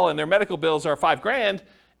fall, and their medical bills are $5,000,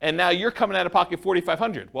 and now you're coming out of pocket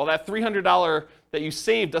 $4,500. Well, that $300 that you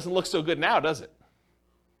saved doesn't look so good now, does it?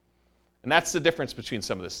 And that's the difference between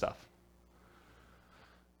some of this stuff.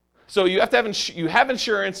 So you have to have you have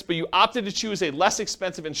insurance, but you opted to choose a less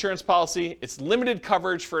expensive insurance policy. It's limited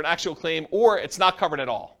coverage for an actual claim, or it's not covered at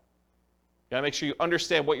all. You gotta make sure you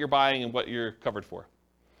understand what you're buying and what you're covered for.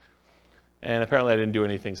 And apparently I didn't do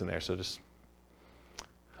any things in there, so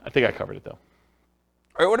I think I covered it though.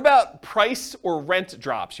 All right, what about price or rent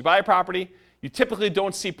drops? You buy a property, you typically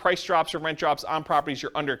don't see price drops or rent drops on properties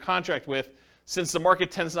you're under contract with, since the market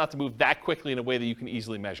tends not to move that quickly in a way that you can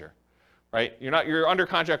easily measure, right? You're under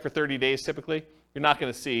contract for 30 days typically. You're not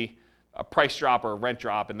going to see a price drop or a rent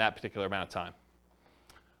drop in that particular amount of time.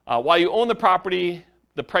 While you own the property,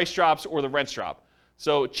 the price drops or the rents drop.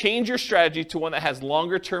 So change your strategy to one that has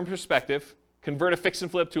longer term perspective. Convert a fix and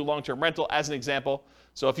flip to a long-term rental as an example.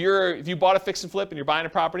 So if you bought a fix and flip and you're buying a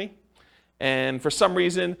property, and for some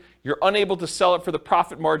reason you're unable to sell it for the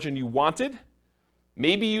profit margin you wanted,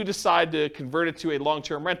 maybe you decide to convert it to a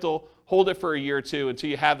long-term rental, hold it for a year or two until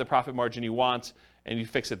you have the profit margin you want, and you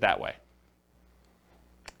fix it that way.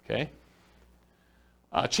 Okay.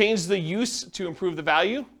 Change the use to improve the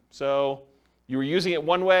value. So you were using it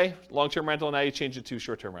one way, long-term rental, now you change it to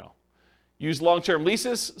short-term rental. Use long-term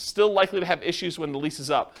leases, still likely to have issues when the lease is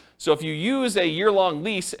up. So if you use a year-long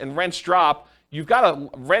lease and rents drop, you've got a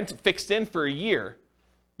rent fixed in for a year,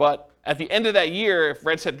 but at the end of that year, if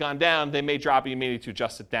rents had gone down, they may drop and you may need to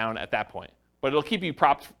adjust it down at that point. But it'll keep you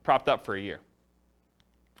propped up for a year.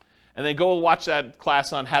 And then go watch that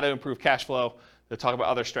class on how to improve cash flow. They'll talk about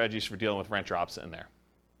other strategies for dealing with rent drops in there.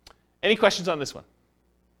 Any questions on this one?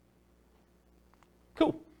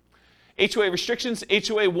 Cool. HOA restrictions.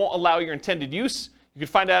 HOA won't allow your intended use. You can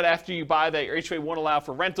find out after you buy that your HOA won't allow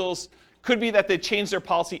for rentals. Could be that they change their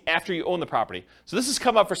policy after you own the property. So this has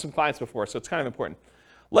come up for some clients before, so it's kind of important.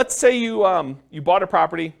 Let's say you bought a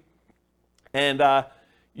property and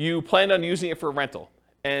you planned on using it for a rental.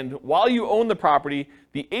 And while you own the property,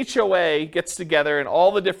 the HOA gets together and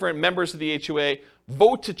all the different members of the HOA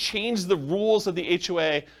vote to change the rules of the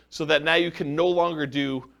HOA so that now you can no longer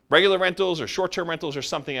do regular rentals or short-term rentals or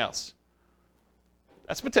something else.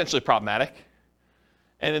 That's potentially problematic.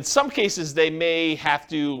 And in some cases, they may have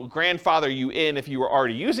to grandfather you in if you were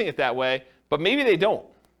already using it that way, but maybe they don't.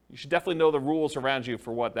 You should definitely know the rules around you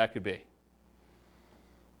for what that could be.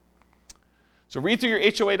 So read through your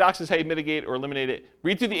HOA docs is how you mitigate or eliminate it.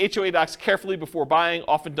 Read through the HOA docs carefully before buying,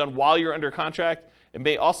 often done while you're under contract. It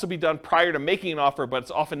may also be done prior to making an offer, but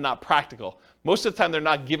it's often not practical. Most of the time, they're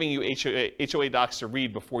not giving you HOA docs to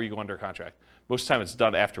read before you go under contract. Most of the time, it's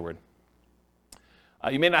done afterward.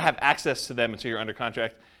 You may not have access to them until you're under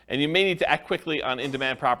contract, and you may need to act quickly on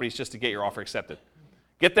in-demand properties just to get your offer accepted.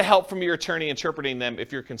 Get the help from your attorney interpreting them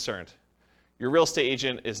if you're concerned. Your real estate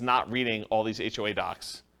agent is not reading all these HOA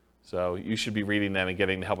docs, so you should be reading them and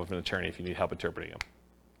getting the help of an attorney if you need help interpreting them.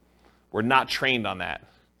 We're not trained on that.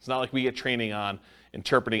 It's not like we get training on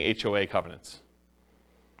interpreting HOA covenants.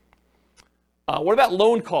 What about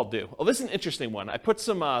loan call due? Oh, this is an interesting one. I put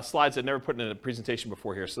some slides I've never put in a presentation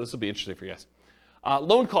before here, so this will be interesting for you guys.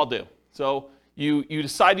 Loan call due. So you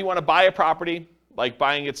decide you want to buy a property, like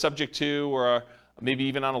buying it subject to, or maybe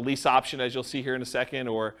even on a lease option, as you'll see here in a second,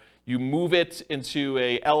 or you move it into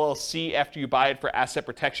a LLC after you buy it for asset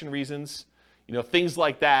protection reasons. You know, things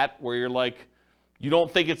like that, where you're like, you don't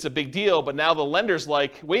think it's a big deal, but now the lender's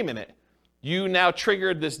like, wait a minute, you now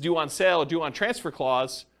triggered this due on sale, due on transfer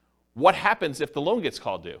clause. What happens if the loan gets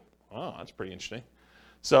called due? Oh, that's pretty interesting.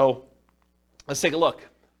 So let's take a look.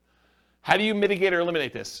 How do you mitigate or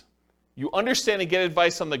eliminate this? You understand and get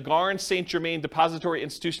advice on the Garn-St. Germain Depository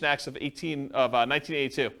Institution Acts of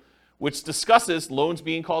 1982, which discusses loans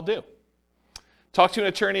being called due. Talk to an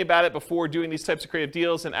attorney about it before doing these types of creative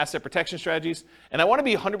deals and asset protection strategies. And I want to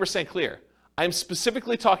be 100% clear. I'm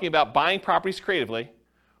specifically talking about buying properties creatively,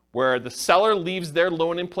 where the seller leaves their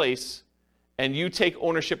loan in place and you take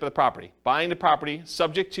ownership of the property. Buying the property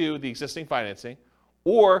subject to the existing financing,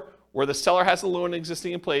 or where the seller has a loan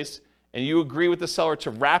existing in place and you agree with the seller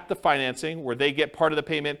to wrap the financing where they get part of the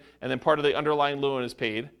payment and then part of the underlying loan is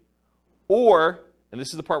paid. Or, and this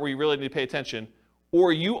is the part where you really need to pay attention,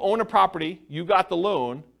 or you own a property, you got the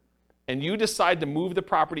loan, and you decide to move the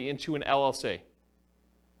property into an LLC.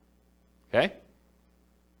 Okay?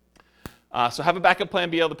 So have a backup plan,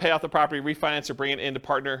 be able to pay off the property, refinance, or bring it in to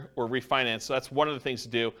partner or refinance. So that's one of the things to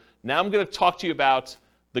do. Now I'm going to talk to you about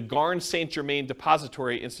the Garn-St. Germain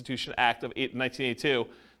Depository Institution Act of 1982.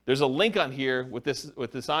 There's a link on here with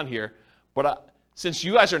this on here, but since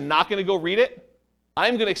you guys are not going to go read it,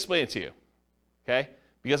 I'm going to explain it to you, okay?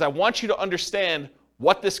 Because I want you to understand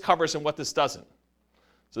what this covers and what this doesn't.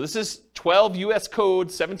 So this is 12 U.S. Code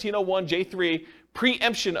 1701 J3,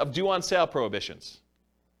 preemption of due on sale prohibitions.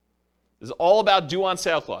 This is all about due on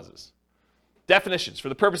sale clauses. Definitions. For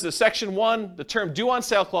the purposes of Section 1, the term due on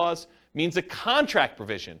sale clause means a contract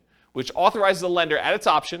provision which authorizes the lender at its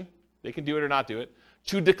option, they can do it or not do it,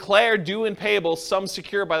 to declare due and payable sums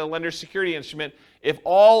secured by the lender's security instrument if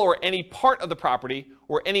all or any part of the property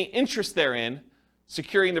or any interest therein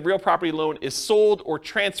securing the real property loan is sold or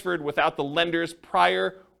transferred without the lender's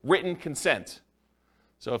prior written consent.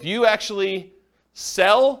 So if you actually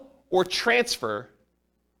sell or transfer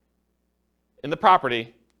in the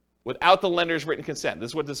property without the lender's written consent,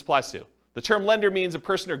 this is what this applies to. The term lender means a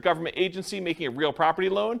person or government agency making a real property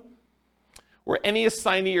loan, or any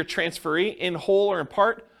assignee or transferee in whole or in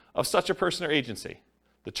part of such a person or agency.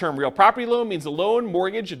 The term real property loan means a loan,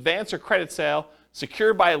 mortgage, advance, or credit sale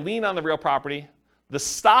secured by a lien on the real property, the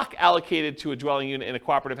stock allocated to a dwelling unit in a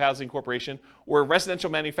cooperative housing corporation or a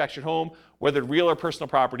residential manufactured home, whether real or personal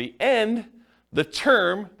property, and the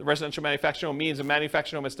term, the residential manufactured home, means a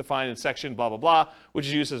manufactured home is defined in section blah, blah, blah, which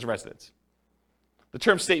is used as a residence. The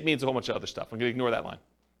term state means a whole bunch of other stuff. I'm going to ignore that line.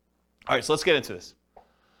 All right, so let's get into this.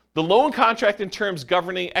 The loan contract and terms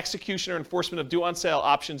governing execution or enforcement of due on sale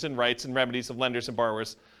options and rights and remedies of lenders and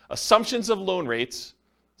borrowers, assumptions of loan rates,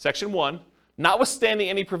 section 1, notwithstanding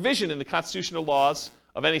any provision in the constitutional laws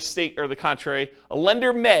of any state or the contrary, a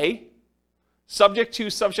lender may, subject to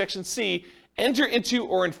subsection C, enter into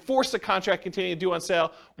or enforce a contract containing a due on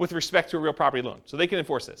sale with respect to a real property loan. So they can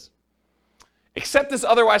enforce this. Except as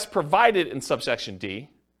otherwise provided in subsection D,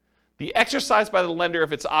 the exercise by the lender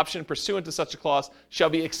of its option pursuant to such a clause shall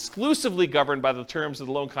be exclusively governed by the terms of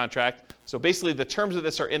the loan contract. So basically the terms of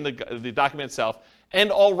this are in the document itself, and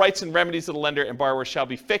all rights and remedies of the lender and borrower shall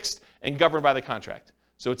be fixed and governed by the contract.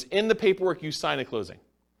 So it's in the paperwork you sign at closing.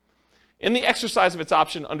 In the exercise of its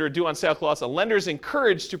option under a due on sale clause, a lender is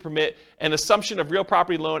encouraged to permit an assumption of real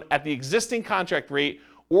property loan at the existing contract rate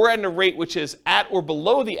or at a rate which is at or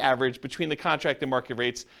below the average between the contract and market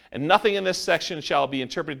rates, and nothing in this section shall be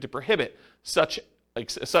interpreted to prohibit such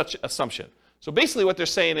assumption. So basically what they're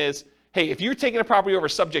saying is, hey, if you're taking a property over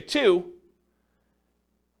subject to,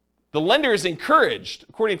 the lender is encouraged,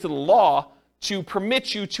 according to the law, to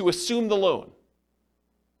permit you to assume the loan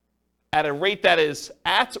at a rate that is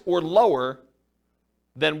at or lower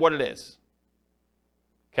than what it is.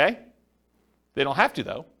 Okay? They don't have to,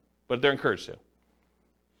 though, but they're encouraged to.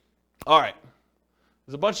 All right.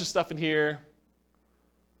 There's a bunch of stuff in here.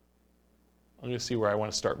 I'm going to see where I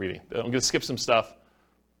want to start reading. I'm going to skip some stuff.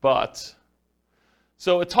 But,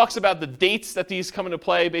 so it talks about the dates that these come into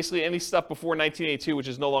play, basically any stuff before 1982, which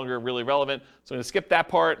is no longer really relevant. So I'm going to skip that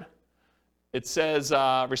part. It says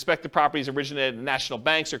respective properties originated in national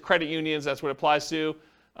banks or credit unions. That's what it applies to.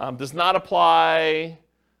 Does not apply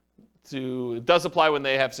to, it does apply when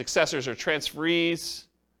they have successors or transferees.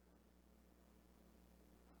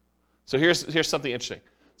 So here's something interesting.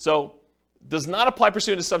 So does not apply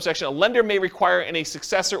pursuant to subsection. A lender may require in a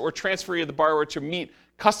successor or transferee of the borrower to meet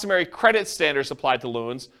customary credit standards applied to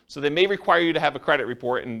loans. So they may require you to have a credit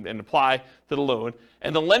report and apply to the loan.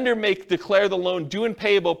 And the lender may declare the loan due and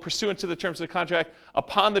payable pursuant to the terms of the contract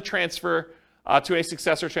upon the transfer to a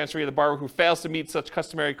successor or transferee of the borrower who fails to meet such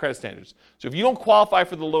customary credit standards. So if you don't qualify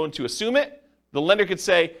for the loan to assume it, the lender could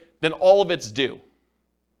say, then all of it's due.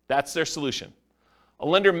 That's their solution. A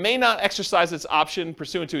lender may not exercise its option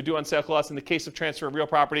pursuant to a due on sale clause in the case of transfer of real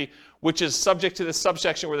property, which is subject to this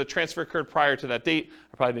subsection where the transfer occurred prior to that date.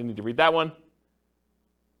 I probably didn't need to read that one.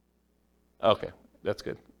 Okay, that's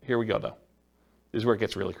good. Here we go, though. This is where it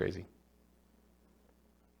gets really crazy.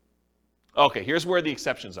 Okay, here's where the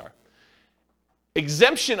exceptions are.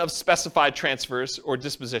 Exemption of specified transfers or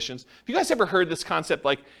dispositions. Have you guys ever heard this concept?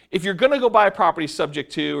 Like, if you're going to go buy a property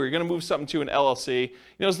subject to, or you're going to move something to an LLC,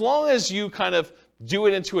 as long as you kind of do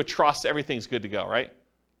it into a trust, everything's good to go, right?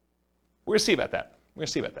 We're going to see about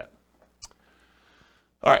that.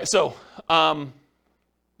 All right, so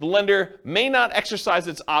the lender may not exercise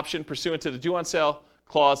its option pursuant to the due on sale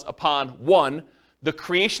clause upon 1, the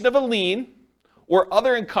creation of a lien or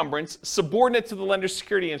other encumbrance subordinate to the lender's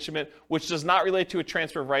security instrument, which does not relate to a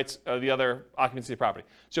transfer of rights of the other occupancy of the property.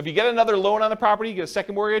 So if you get another loan on the property, you get a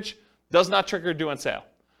second mortgage, does not trigger due on sale.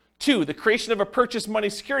 2, the creation of a purchase money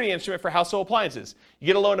security instrument for household appliances. You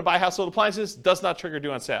get a loan to buy household appliances, does not trigger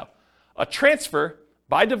due on sale. A transfer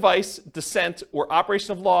by device, descent, or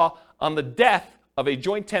operation of law on the death of a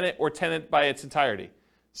joint tenant or tenant by its entirety.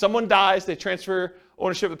 Someone dies, they transfer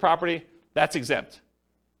ownership of the property, that's exempt.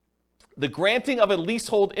 the granting of a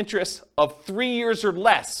leasehold interest of 3 years or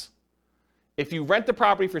less. If you rent the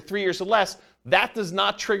property for 3 years or less, that does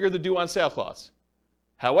not trigger the due on sale clause.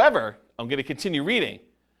 However, I'm going to continue reading.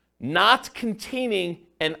 Not containing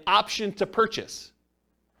an option to purchase.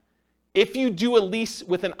 If you do a lease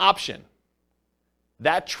with an option,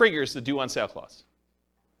 that triggers the due on sale clause.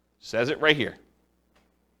 Says it right here.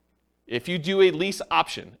 If you do a lease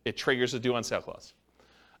option, it triggers the due on sale clause.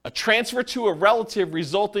 A transfer to a relative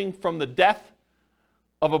resulting from the death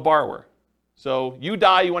of a borrower. So you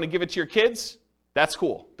die, you want to give it to your kids, that's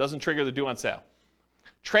cool. Doesn't trigger the due on sale.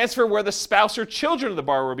 Transfer where the spouse or children of the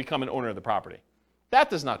borrower become an owner of the property. That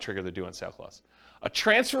does not trigger the due on sale clause. A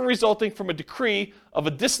transfer resulting from a decree of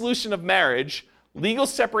a dissolution of marriage, legal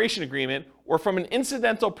separation agreement, or from an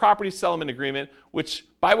incidental property settlement agreement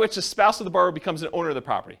by which the spouse of the borrower becomes an owner of the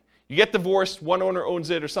property. You get divorced, one owner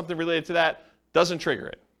owns it, or something related to that, doesn't trigger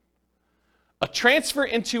it. A transfer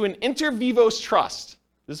into an inter vivos trust.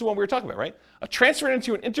 This is the one we were talking about, right? A transfer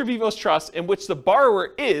into an inter vivos trust in which the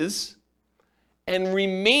borrower is and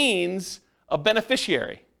remains a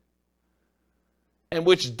beneficiary, and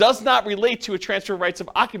which does not relate to a transfer of rights of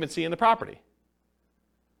occupancy in the property.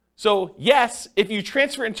 So yes, if you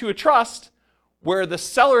transfer into a trust where the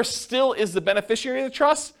seller still is the beneficiary of the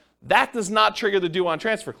trust, that does not trigger the due on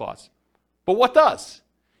transfer clause. But what does?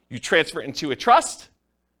 You transfer into a trust,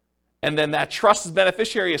 and then that trust's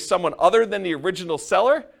beneficiary is someone other than the original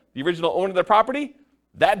seller, the original owner of the property,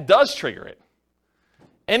 that does trigger it.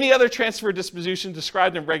 Any other transfer or disposition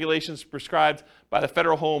described in regulations prescribed by the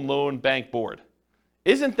Federal Home Loan Bank Board.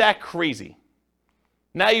 Isn't that crazy?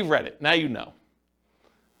 Now you've read it. Now you know.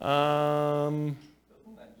 Doesn't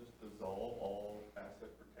that just dissolve all asset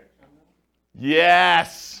protection?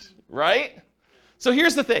 Yes, right? So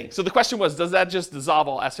here's the thing. So the question was, does that just dissolve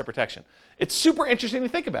all asset protection? It's super interesting to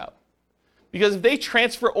think about. Because if they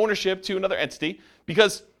transfer ownership to another entity,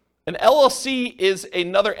 because an LLC is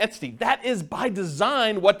another entity, that is by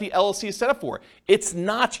design what the LLC is set up for. It's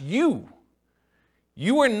not you.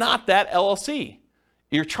 You are not that LLC.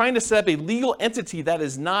 You're trying to set up a legal entity that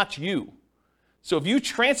is not you. So if you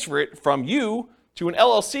transfer it from you to an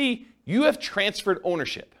LLC, you have transferred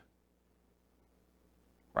ownership.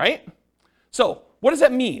 Right? So what does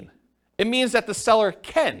that mean? It means that the seller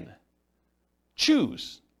can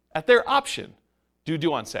choose, at their option, do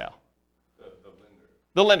due on sale.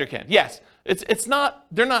 The lender can, yes. It's not,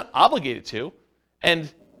 they're not obligated to,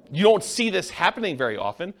 and you don't see this happening very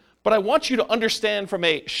often, but I want you to understand from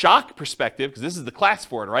a shock perspective, because this is the class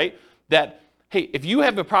for it, right? That, hey, if you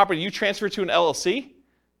have a property you transfer to an LLC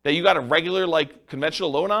that you got a regular, like,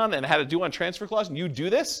 conventional loan on and had a due on transfer clause, and you do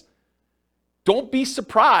this, don't be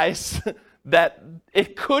surprised that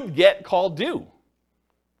it could get called due,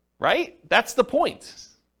 right? That's the point.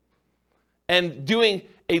 And doing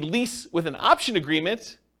a lease with an option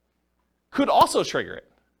agreement could also trigger it.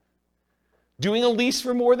 Doing a lease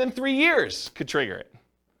for more than 3 years could trigger it.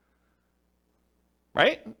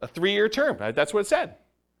 Right? A 3-year term. Right? That's what it said.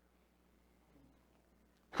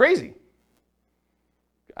 Crazy.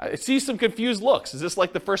 I see some confused looks. Is this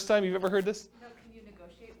like the first time you've ever heard this? No, can you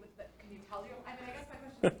negotiate with the, can you tell your, I mean, I guess my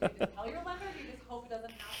question is, can you just tell your lender, or do you just hope it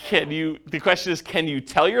doesn't happen? The question is, can you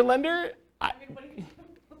tell your lender? I mean, what do you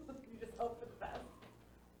you just hope for the best?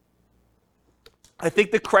 I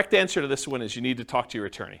think the correct answer to this one is you need to talk to your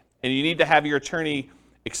attorney. And you need to have your attorney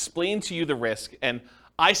explain to you the risk. And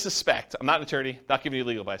I suspect, I'm not an attorney, not giving you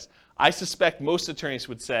legal advice, I suspect most attorneys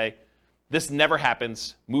would say, this never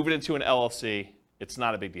happens, move it into an LLC, it's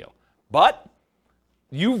not a big deal. But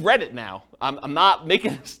you've read it now. I'm not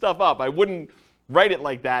making this stuff up. I wouldn't write it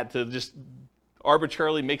like that to just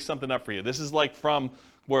arbitrarily make something up for you. This is like from,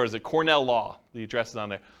 where is it, Cornell Law. The address is on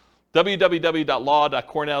there.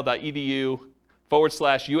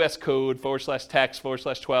 www.law.cornell.edu/US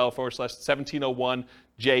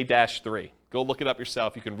code/text/12/1701J-3. Go look it up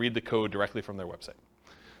yourself. You can read the code directly from their website.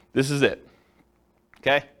 This is it.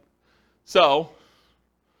 Okay? So,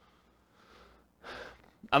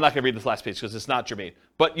 I'm not going to read this last page because it's not germane.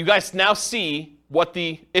 But you guys now see what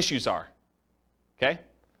the issues are. Okay?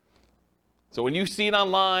 So when you see it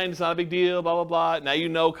online, it's not a big deal, blah, blah, blah. Now you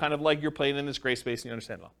know kind of like you're playing in this gray space and you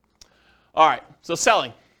understand it all. All right, so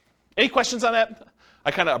selling. Any questions on that?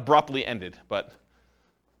 I kind of abruptly ended, but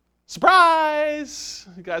surprise!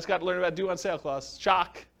 You guys got to learn about due on sale clause.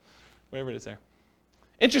 Shock. Whatever it is there.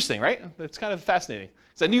 Interesting, right? It's kind of fascinating.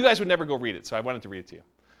 So I knew you guys would never go read it, so I wanted to read it to you.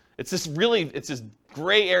 It's this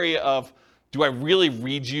gray area of, do I really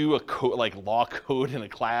read you a code, like law code in a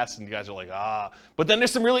class? And you guys are like, ah. But then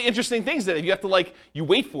there's some really interesting things that you have to like, you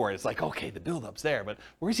wait for it. It's like, okay, the build-up's there, but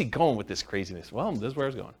where is he going with this craziness? Well, this is where I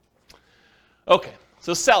was going. Okay,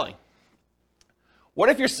 so selling. What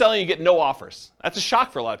if you're selling, you get no offers? That's a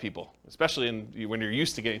shock for a lot of people, especially when you're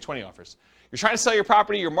used to getting 20 offers. You're trying to sell your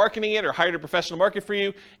property, you're marketing it or hired a professional market for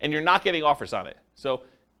you, and you're not getting offers on it. So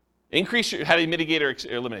how do you mitigate or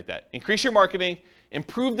eliminate that? Increase your marketing,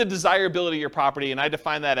 improve the desirability of your property, and I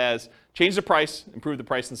define that as change the price, improve the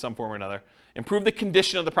price in some form or another, improve the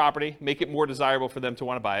condition of the property, make it more desirable for them to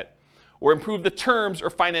want to buy it, or improve the terms or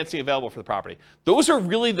financing available for the property. Those are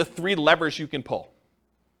really the 3 levers you can pull,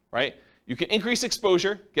 right? You can increase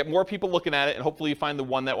exposure, get more people looking at it, and hopefully you find the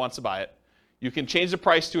one that wants to buy it. You can change the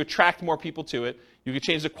price to attract more people to it. You can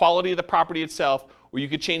change the quality of the property itself, or you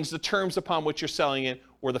could change the terms upon which you're selling it,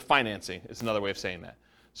 or the financing is another way of saying that.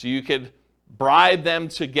 So you could bribe them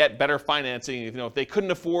to get better financing. If they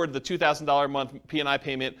couldn't afford the $2,000 a month P&I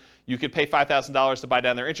payment, you could pay $5,000 to buy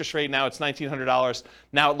down their interest rate. Now it's $1,900.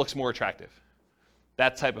 Now it looks more attractive.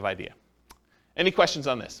 That type of idea. Any questions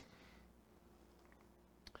on this?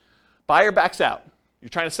 Buyer backs out. You're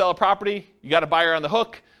trying to sell a property. You got a buyer on the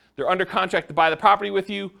hook. They're under contract to buy the property with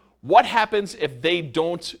you. What happens if they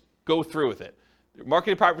don't go through with it? They're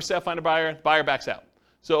marketing property for sale, find a buyer, the buyer backs out.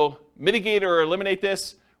 So mitigate or eliminate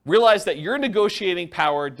this. Realize that your negotiating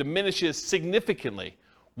power diminishes significantly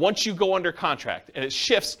once you go under contract, and it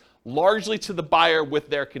shifts largely to the buyer with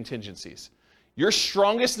their contingencies. Your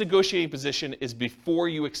strongest negotiating position is before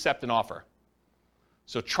you accept an offer.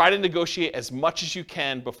 So try to negotiate as much as you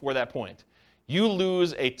can before that point. You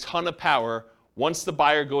lose a ton of power once the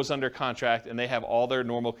buyer goes under contract and they have all their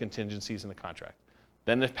normal contingencies in the contract.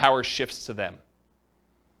 Then the power shifts to them.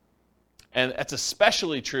 And that's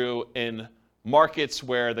especially true in markets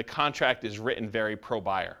where the contract is written very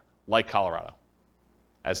pro-buyer, like Colorado,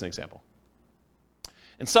 as an example.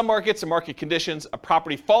 In some markets and market conditions, a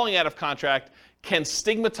property falling out of contract can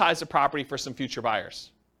stigmatize a property for some future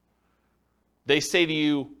buyers. They say to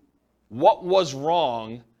you, what was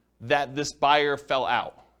wrong that this buyer fell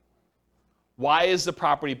out? Why is the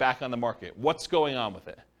property back on the market? What's going on with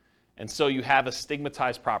it? And so you have a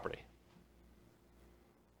stigmatized property.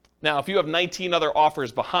 Now, if you have 19 other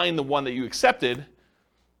offers behind the one that you accepted,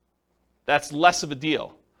 that's less of a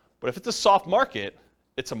deal. But if it's a soft market,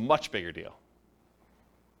 it's a much bigger deal.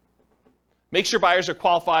 Make sure buyers are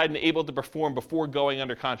qualified and able to perform before going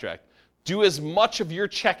under contract. Do as much of your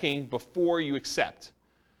checking before you accept.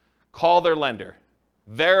 Call their lender.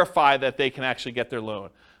 Verify that they can actually get their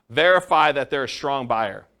loan. Verify that they're a strong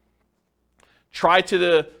buyer. Try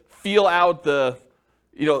to feel out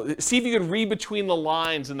see if you can read between the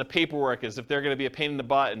lines in the paperwork as if they're going to be a pain in the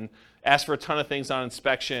butt and ask for a ton of things on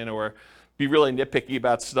inspection or be really nitpicky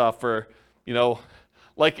about stuff or,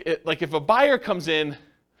 like if a buyer comes in,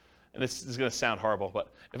 and this is going to sound horrible,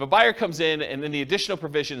 but if a buyer comes in and in the additional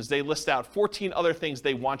provisions, they list out 14 other things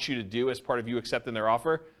they want you to do as part of you accepting their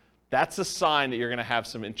offer, that's a sign that you're going to have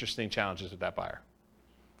some interesting challenges with that buyer,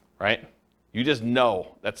 right? You just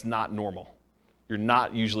know that's not normal. You're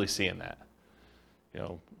not usually seeing that.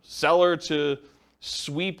 Seller to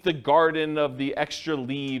sweep the garden of the extra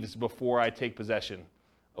leaves before I take possession.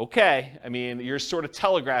 Okay, you're sort of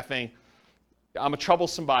telegraphing, I'm a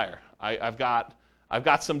troublesome buyer. I've got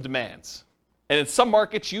some demands. And in some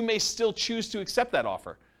markets, you may still choose to accept that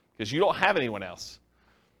offer because you don't have anyone else.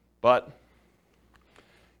 But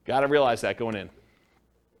got to realize that going in.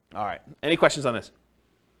 All right, any questions on this?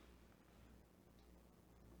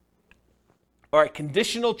 All right,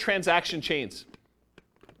 conditional transaction chains.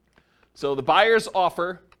 So the buyer's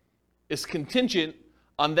offer is contingent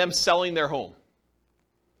on them selling their home.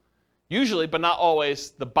 Usually, but not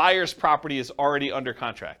always, the buyer's property is already under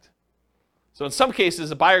contract. So in some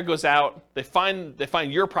cases, a buyer goes out, they find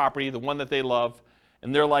your property, the one that they love,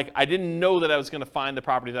 and they're like, I didn't know that I was going to find the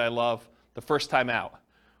property that I love the first time out.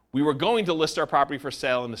 We were going to list our property for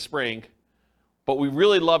sale in the spring, but we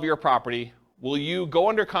really love your property. Will you go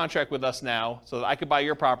under contract with us now so that I could buy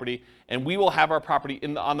your property, and we will have our property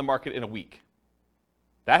on the market in a week?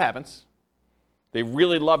 That happens. They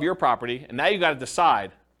really love your property, and now you got to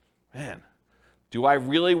decide, man, do I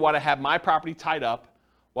really want to have my property tied up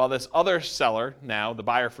while this other seller, now the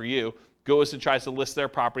buyer for you, goes and tries to list their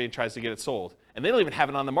property and tries to get it sold? And they don't even have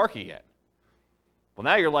it on the market yet. Well,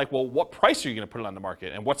 now you're like, well, what price are you going to put it on the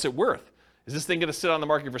market, and what's it worth? Is this thing going to sit on the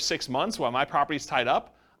market for 6 months while my property's tied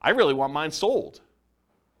up? I really want mine sold.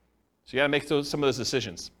 So you got to make some of those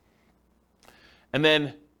decisions. And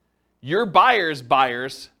then your buyers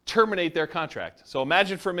terminate their contract. So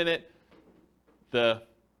imagine for a minute, the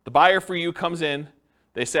buyer for you comes in.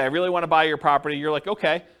 They say, I really want to buy your property. You're like,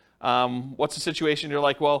 okay, what's the situation? You're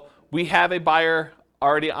like, well, we have a buyer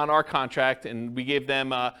already on our contract, and we gave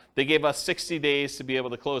them, they gave us 60 days to be able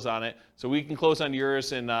to close on it. So we can close on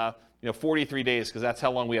yours in 43 days because that's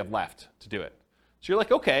how long we have left to do it. So you're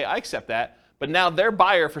like, okay, I accept that. But now their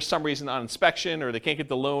buyer, for some reason on inspection or they can't get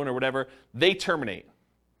the loan or whatever, they terminate.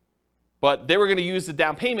 But they were going to use the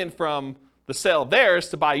down payment from the sale of theirs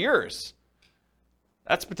to buy yours.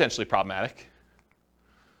 That's potentially problematic.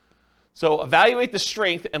 So evaluate the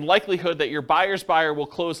strength and likelihood that your buyer's buyer will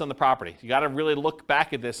close on the property. You got to really look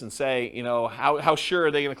back at this and say, how sure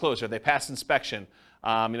are they going to close? Are they past inspection?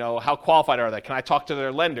 How qualified are they? Can I talk to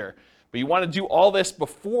their lender? But you want to do all this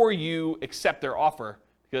before you accept their offer,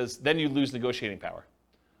 because then you lose negotiating power.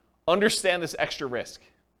 Understand this extra risk.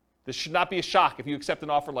 This should not be a shock. If you accept an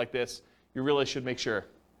offer like this, you really should make sure.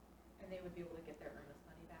 And they would be able to get their earnest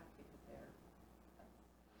money back because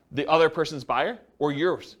they're... The other person's buyer or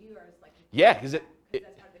yours? Yours, like... Yeah, because that's part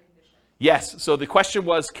of the condition. Yes. So the question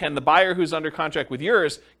was, can the buyer who's under contract with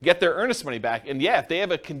yours get their earnest money back? And yeah, if they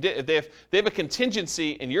have a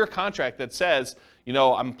contingency in your contract that says,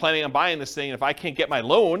 I'm planning on buying this thing, and if I can't get my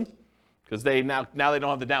loan, because they now they don't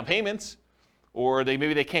have the down payments, or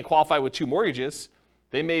maybe they can't qualify with 2 mortgages,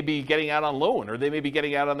 they may be getting out on loan, or they may be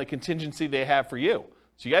getting out on the contingency they have for you.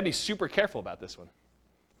 So you got to be super careful about this one.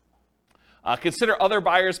 Consider other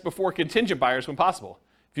buyers before contingent buyers when possible.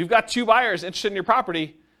 If you've got 2 buyers interested in your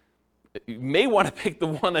property, you may want to pick the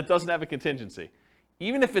one that doesn't have a contingency,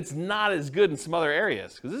 even if it's not as good in some other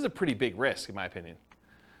areas, because this is a pretty big risk, in my opinion.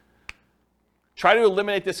 Try to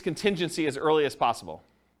eliminate this contingency as early as possible.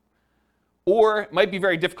 Or it might be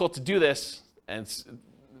very difficult to do this, and it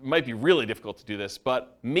might be really difficult to do this,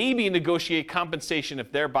 but maybe negotiate compensation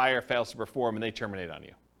if their buyer fails to perform and they terminate on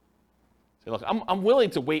you. Say, look, I'm willing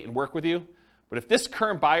to wait and work with you, but if this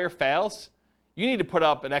current buyer fails, you need to put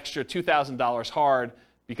up an extra $2,000 hard,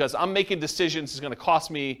 because I'm making decisions. It's going to cost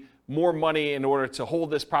me more money in order to hold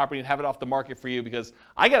this property and have it off the market for you, because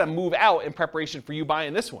I got to move out in preparation for you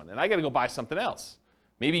buying this one, and I got to go buy something else.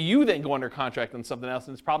 Maybe you then go under contract on something else,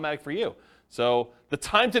 and it's problematic for you. So the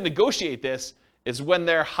time to negotiate this is when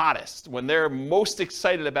they're hottest, when they're most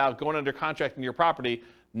excited about going under contract in your property,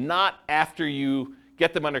 not after you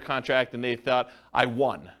get them under contract and they thought, I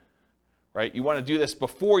won, right? You want to do this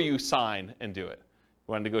before you sign and do it.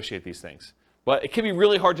 You want to negotiate these things. But it can be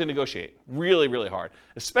really hard to negotiate, really, really hard,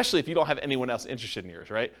 especially if you don't have anyone else interested in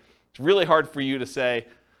yours, right? It's really hard for you to say,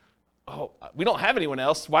 oh, we don't have anyone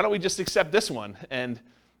else. Why don't we just accept this one? And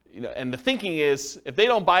the thinking is, if they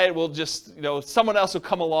don't buy it, we'll just, someone else will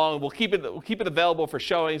come along. We'll keep it available for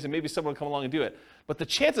showings, and maybe someone will come along and do it. But the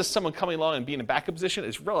chance of someone coming along and being in a backup position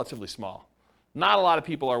is relatively small. Not a lot of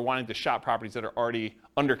people are wanting to shop properties that are already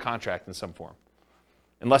under contract in some form,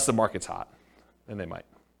 unless the market's hot, then they might.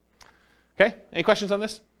 Okay, any questions on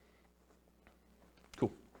this?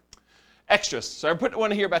 Cool. Extras. So I put one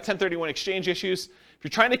here about 1031 exchange issues. If you're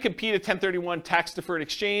trying to compete a 1031 tax-deferred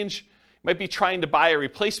exchange, you might be trying to buy a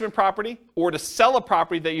replacement property or to sell a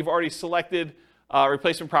property that you've already selected a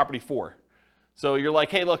replacement property for. So you're like,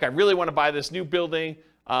 hey, look, I really want to buy this new building.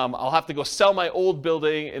 I'll have to go sell my old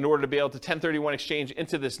building in order to be able to 1031 exchange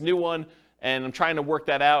into this new one, and I'm trying to work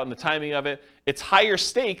that out and the timing of it. It's higher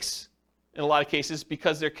stakes in a lot of cases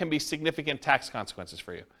because there can be significant tax consequences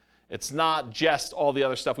for you. It's not just all the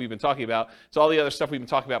other stuff we've been talking about. It's all the other stuff we've been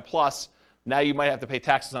talking about, plus now you might have to pay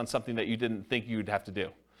taxes on something that you didn't think you would have to do.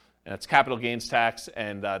 And it's capital gains tax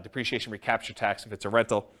and depreciation recapture tax if it's a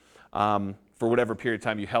rental for whatever period of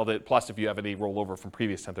time you held it, plus if you have any rollover from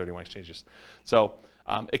previous 1031 exchanges. So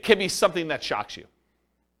it can be something that shocks you.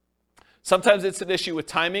 Sometimes it's an issue with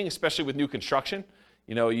timing, especially with new construction.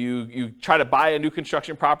 You try to buy a new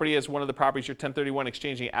construction property as one of the properties you're 1031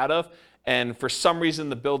 exchanging out of, and for some reason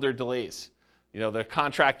the builder delays. The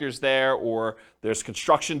contractor's there, or there's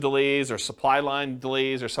construction delays or supply line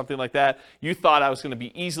delays or something like that. You thought I was going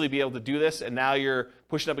to easily be able to do this, and now you're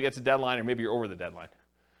pushing up against a deadline, or maybe you're over the deadline.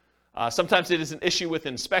 Sometimes it is an issue with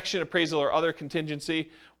inspection, appraisal, or other contingency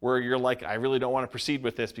where you're like, I really don't want to proceed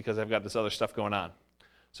with this because I've got this other stuff going on.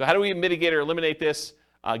 So how do we mitigate or eliminate this?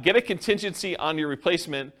 Get a contingency on your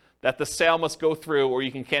replacement that the sale must go through, or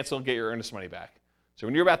you can cancel and get your earnest money back. So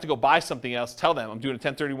when you're about to go buy something else, tell them, I'm doing a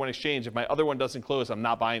 1031 exchange. If my other one doesn't close, I'm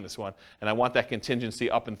not buying this one. And I want that contingency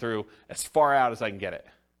up and through as far out as I can get it,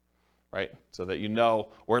 right? So that you know,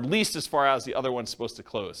 or at least as far out as the other one's supposed to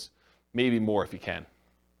close. Maybe more if you can.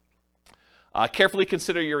 Carefully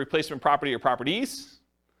consider your replacement property or properties.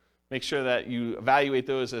 Make sure that you evaluate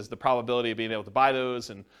those as the probability of being able to buy those,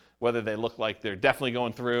 and whether they look like they're definitely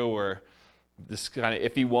going through, or this kind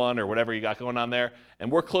of iffy one, or whatever you got going on there.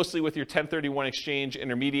 And work closely with your 1031 exchange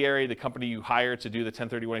intermediary, the company you hire to do the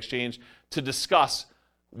 1031 exchange, to discuss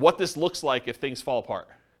what this looks like if things fall apart.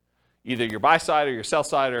 Either your buy side or your sell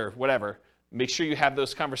side or whatever. Make sure you have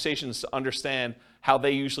those conversations to understand how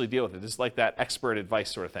they usually deal with it. It's like that expert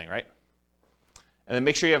advice sort of thing, right? And then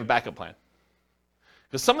make sure you have a backup plan.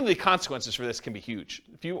 Because some of the consequences for this can be huge.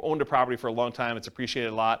 If you owned a property for a long time, it's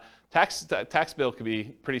appreciated a lot, tax bill could be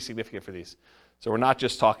pretty significant for these. So we're not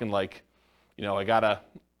just talking like, you know, I gotta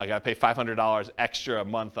pay $500 extra a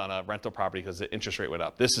month on a rental property because the interest rate went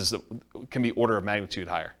up. This can be orders of magnitude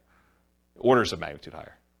higher,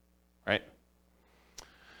 right?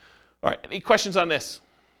 All right, any questions on this?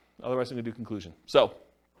 Otherwise, I'm gonna do conclusion. So,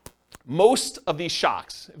 most of these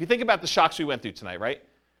shocks, if you think about the shocks we went through tonight, right?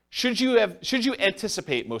 Should you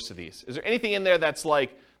anticipate most of these? Is there anything in there that's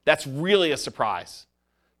really a surprise?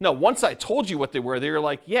 No, once I told you what they were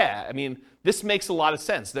like, yeah, I mean, this makes a lot of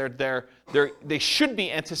sense. They should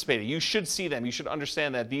be anticipated. You should see them. You should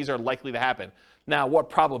understand that these are likely to happen. Now, what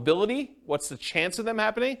probability? What's the chance of them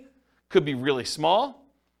happening? Could be really small,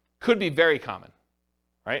 could be very common,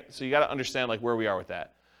 right? So you got to understand like where we are with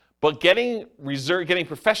that. But getting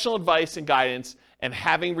professional advice and guidance and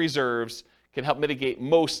having reserves can help mitigate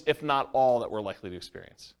most, if not all, that we're likely to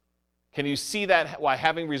experience. Can you see that why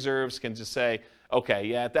having reserves can just say, okay,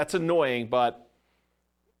 yeah, that's annoying, but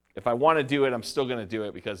if I want to do it, I'm still going to do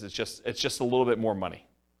it because it's just a little bit more money.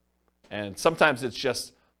 And sometimes it's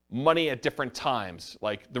just money at different times,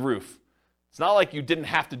 like the roof. It's not like you didn't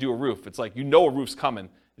have to do a roof. It's like you know a roof's coming.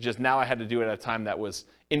 It's just now I had to do it at a time that was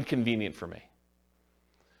inconvenient for me.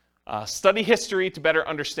 Study history to better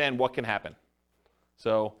understand what can happen.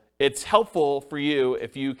 So it's helpful for you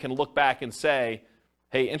if you can look back and say,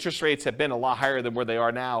 hey, interest rates have been a lot higher than where they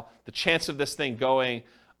are now. The chance of this thing going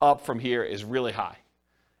up from here is really high.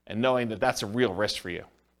 And knowing that that's a real risk for you.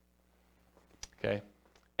 Okay?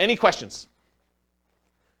 Any questions?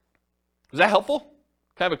 Was that helpful?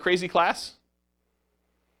 Kind of a crazy class?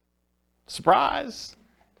 Surprise.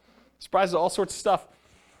 Surprise at all sorts of stuff.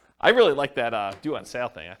 I really like that due on sale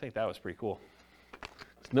thing. I think that was pretty cool.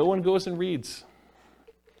 No one goes and reads.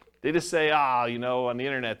 They just say, you know, on the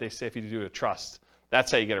internet, they say if you do a trust,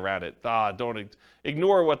 that's how you get around it. Don't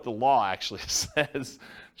ignore what the law actually says.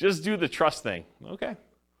 Just do the trust thing. Okay.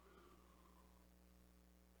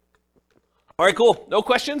 All right, cool. No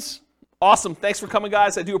questions? Awesome. Thanks for coming,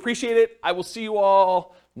 guys. I do appreciate it. I will see you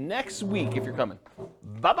all next week if you're coming.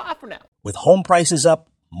 Bye-bye for now. With home prices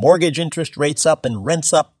up, mortgage interest rates up, and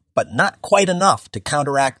rents up, but not quite enough to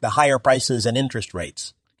counteract the higher prices and interest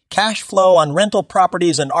rates. Cash flow on rental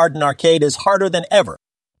properties in Arden Arcade is harder than ever.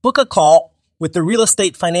 Book a call with the Real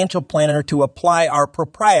Estate Financial Planner to apply our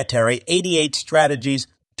proprietary 88 strategies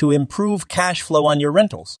to improve cash flow on your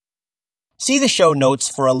rentals. See the show notes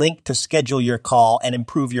for a link to schedule your call and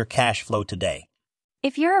improve your cash flow today.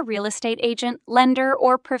 If you're a real estate agent, lender,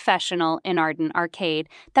 or professional in Arden Arcade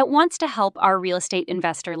that wants to help our real estate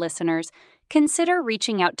investor listeners, consider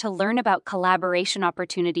reaching out to learn about collaboration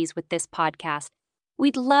opportunities with this podcast.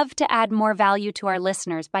 We'd love to add more value to our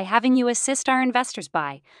listeners by having you assist our investors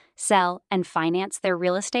buy, sell, and finance their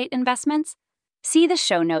real estate investments. See the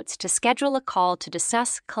show notes to schedule a call to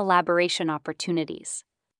discuss collaboration opportunities.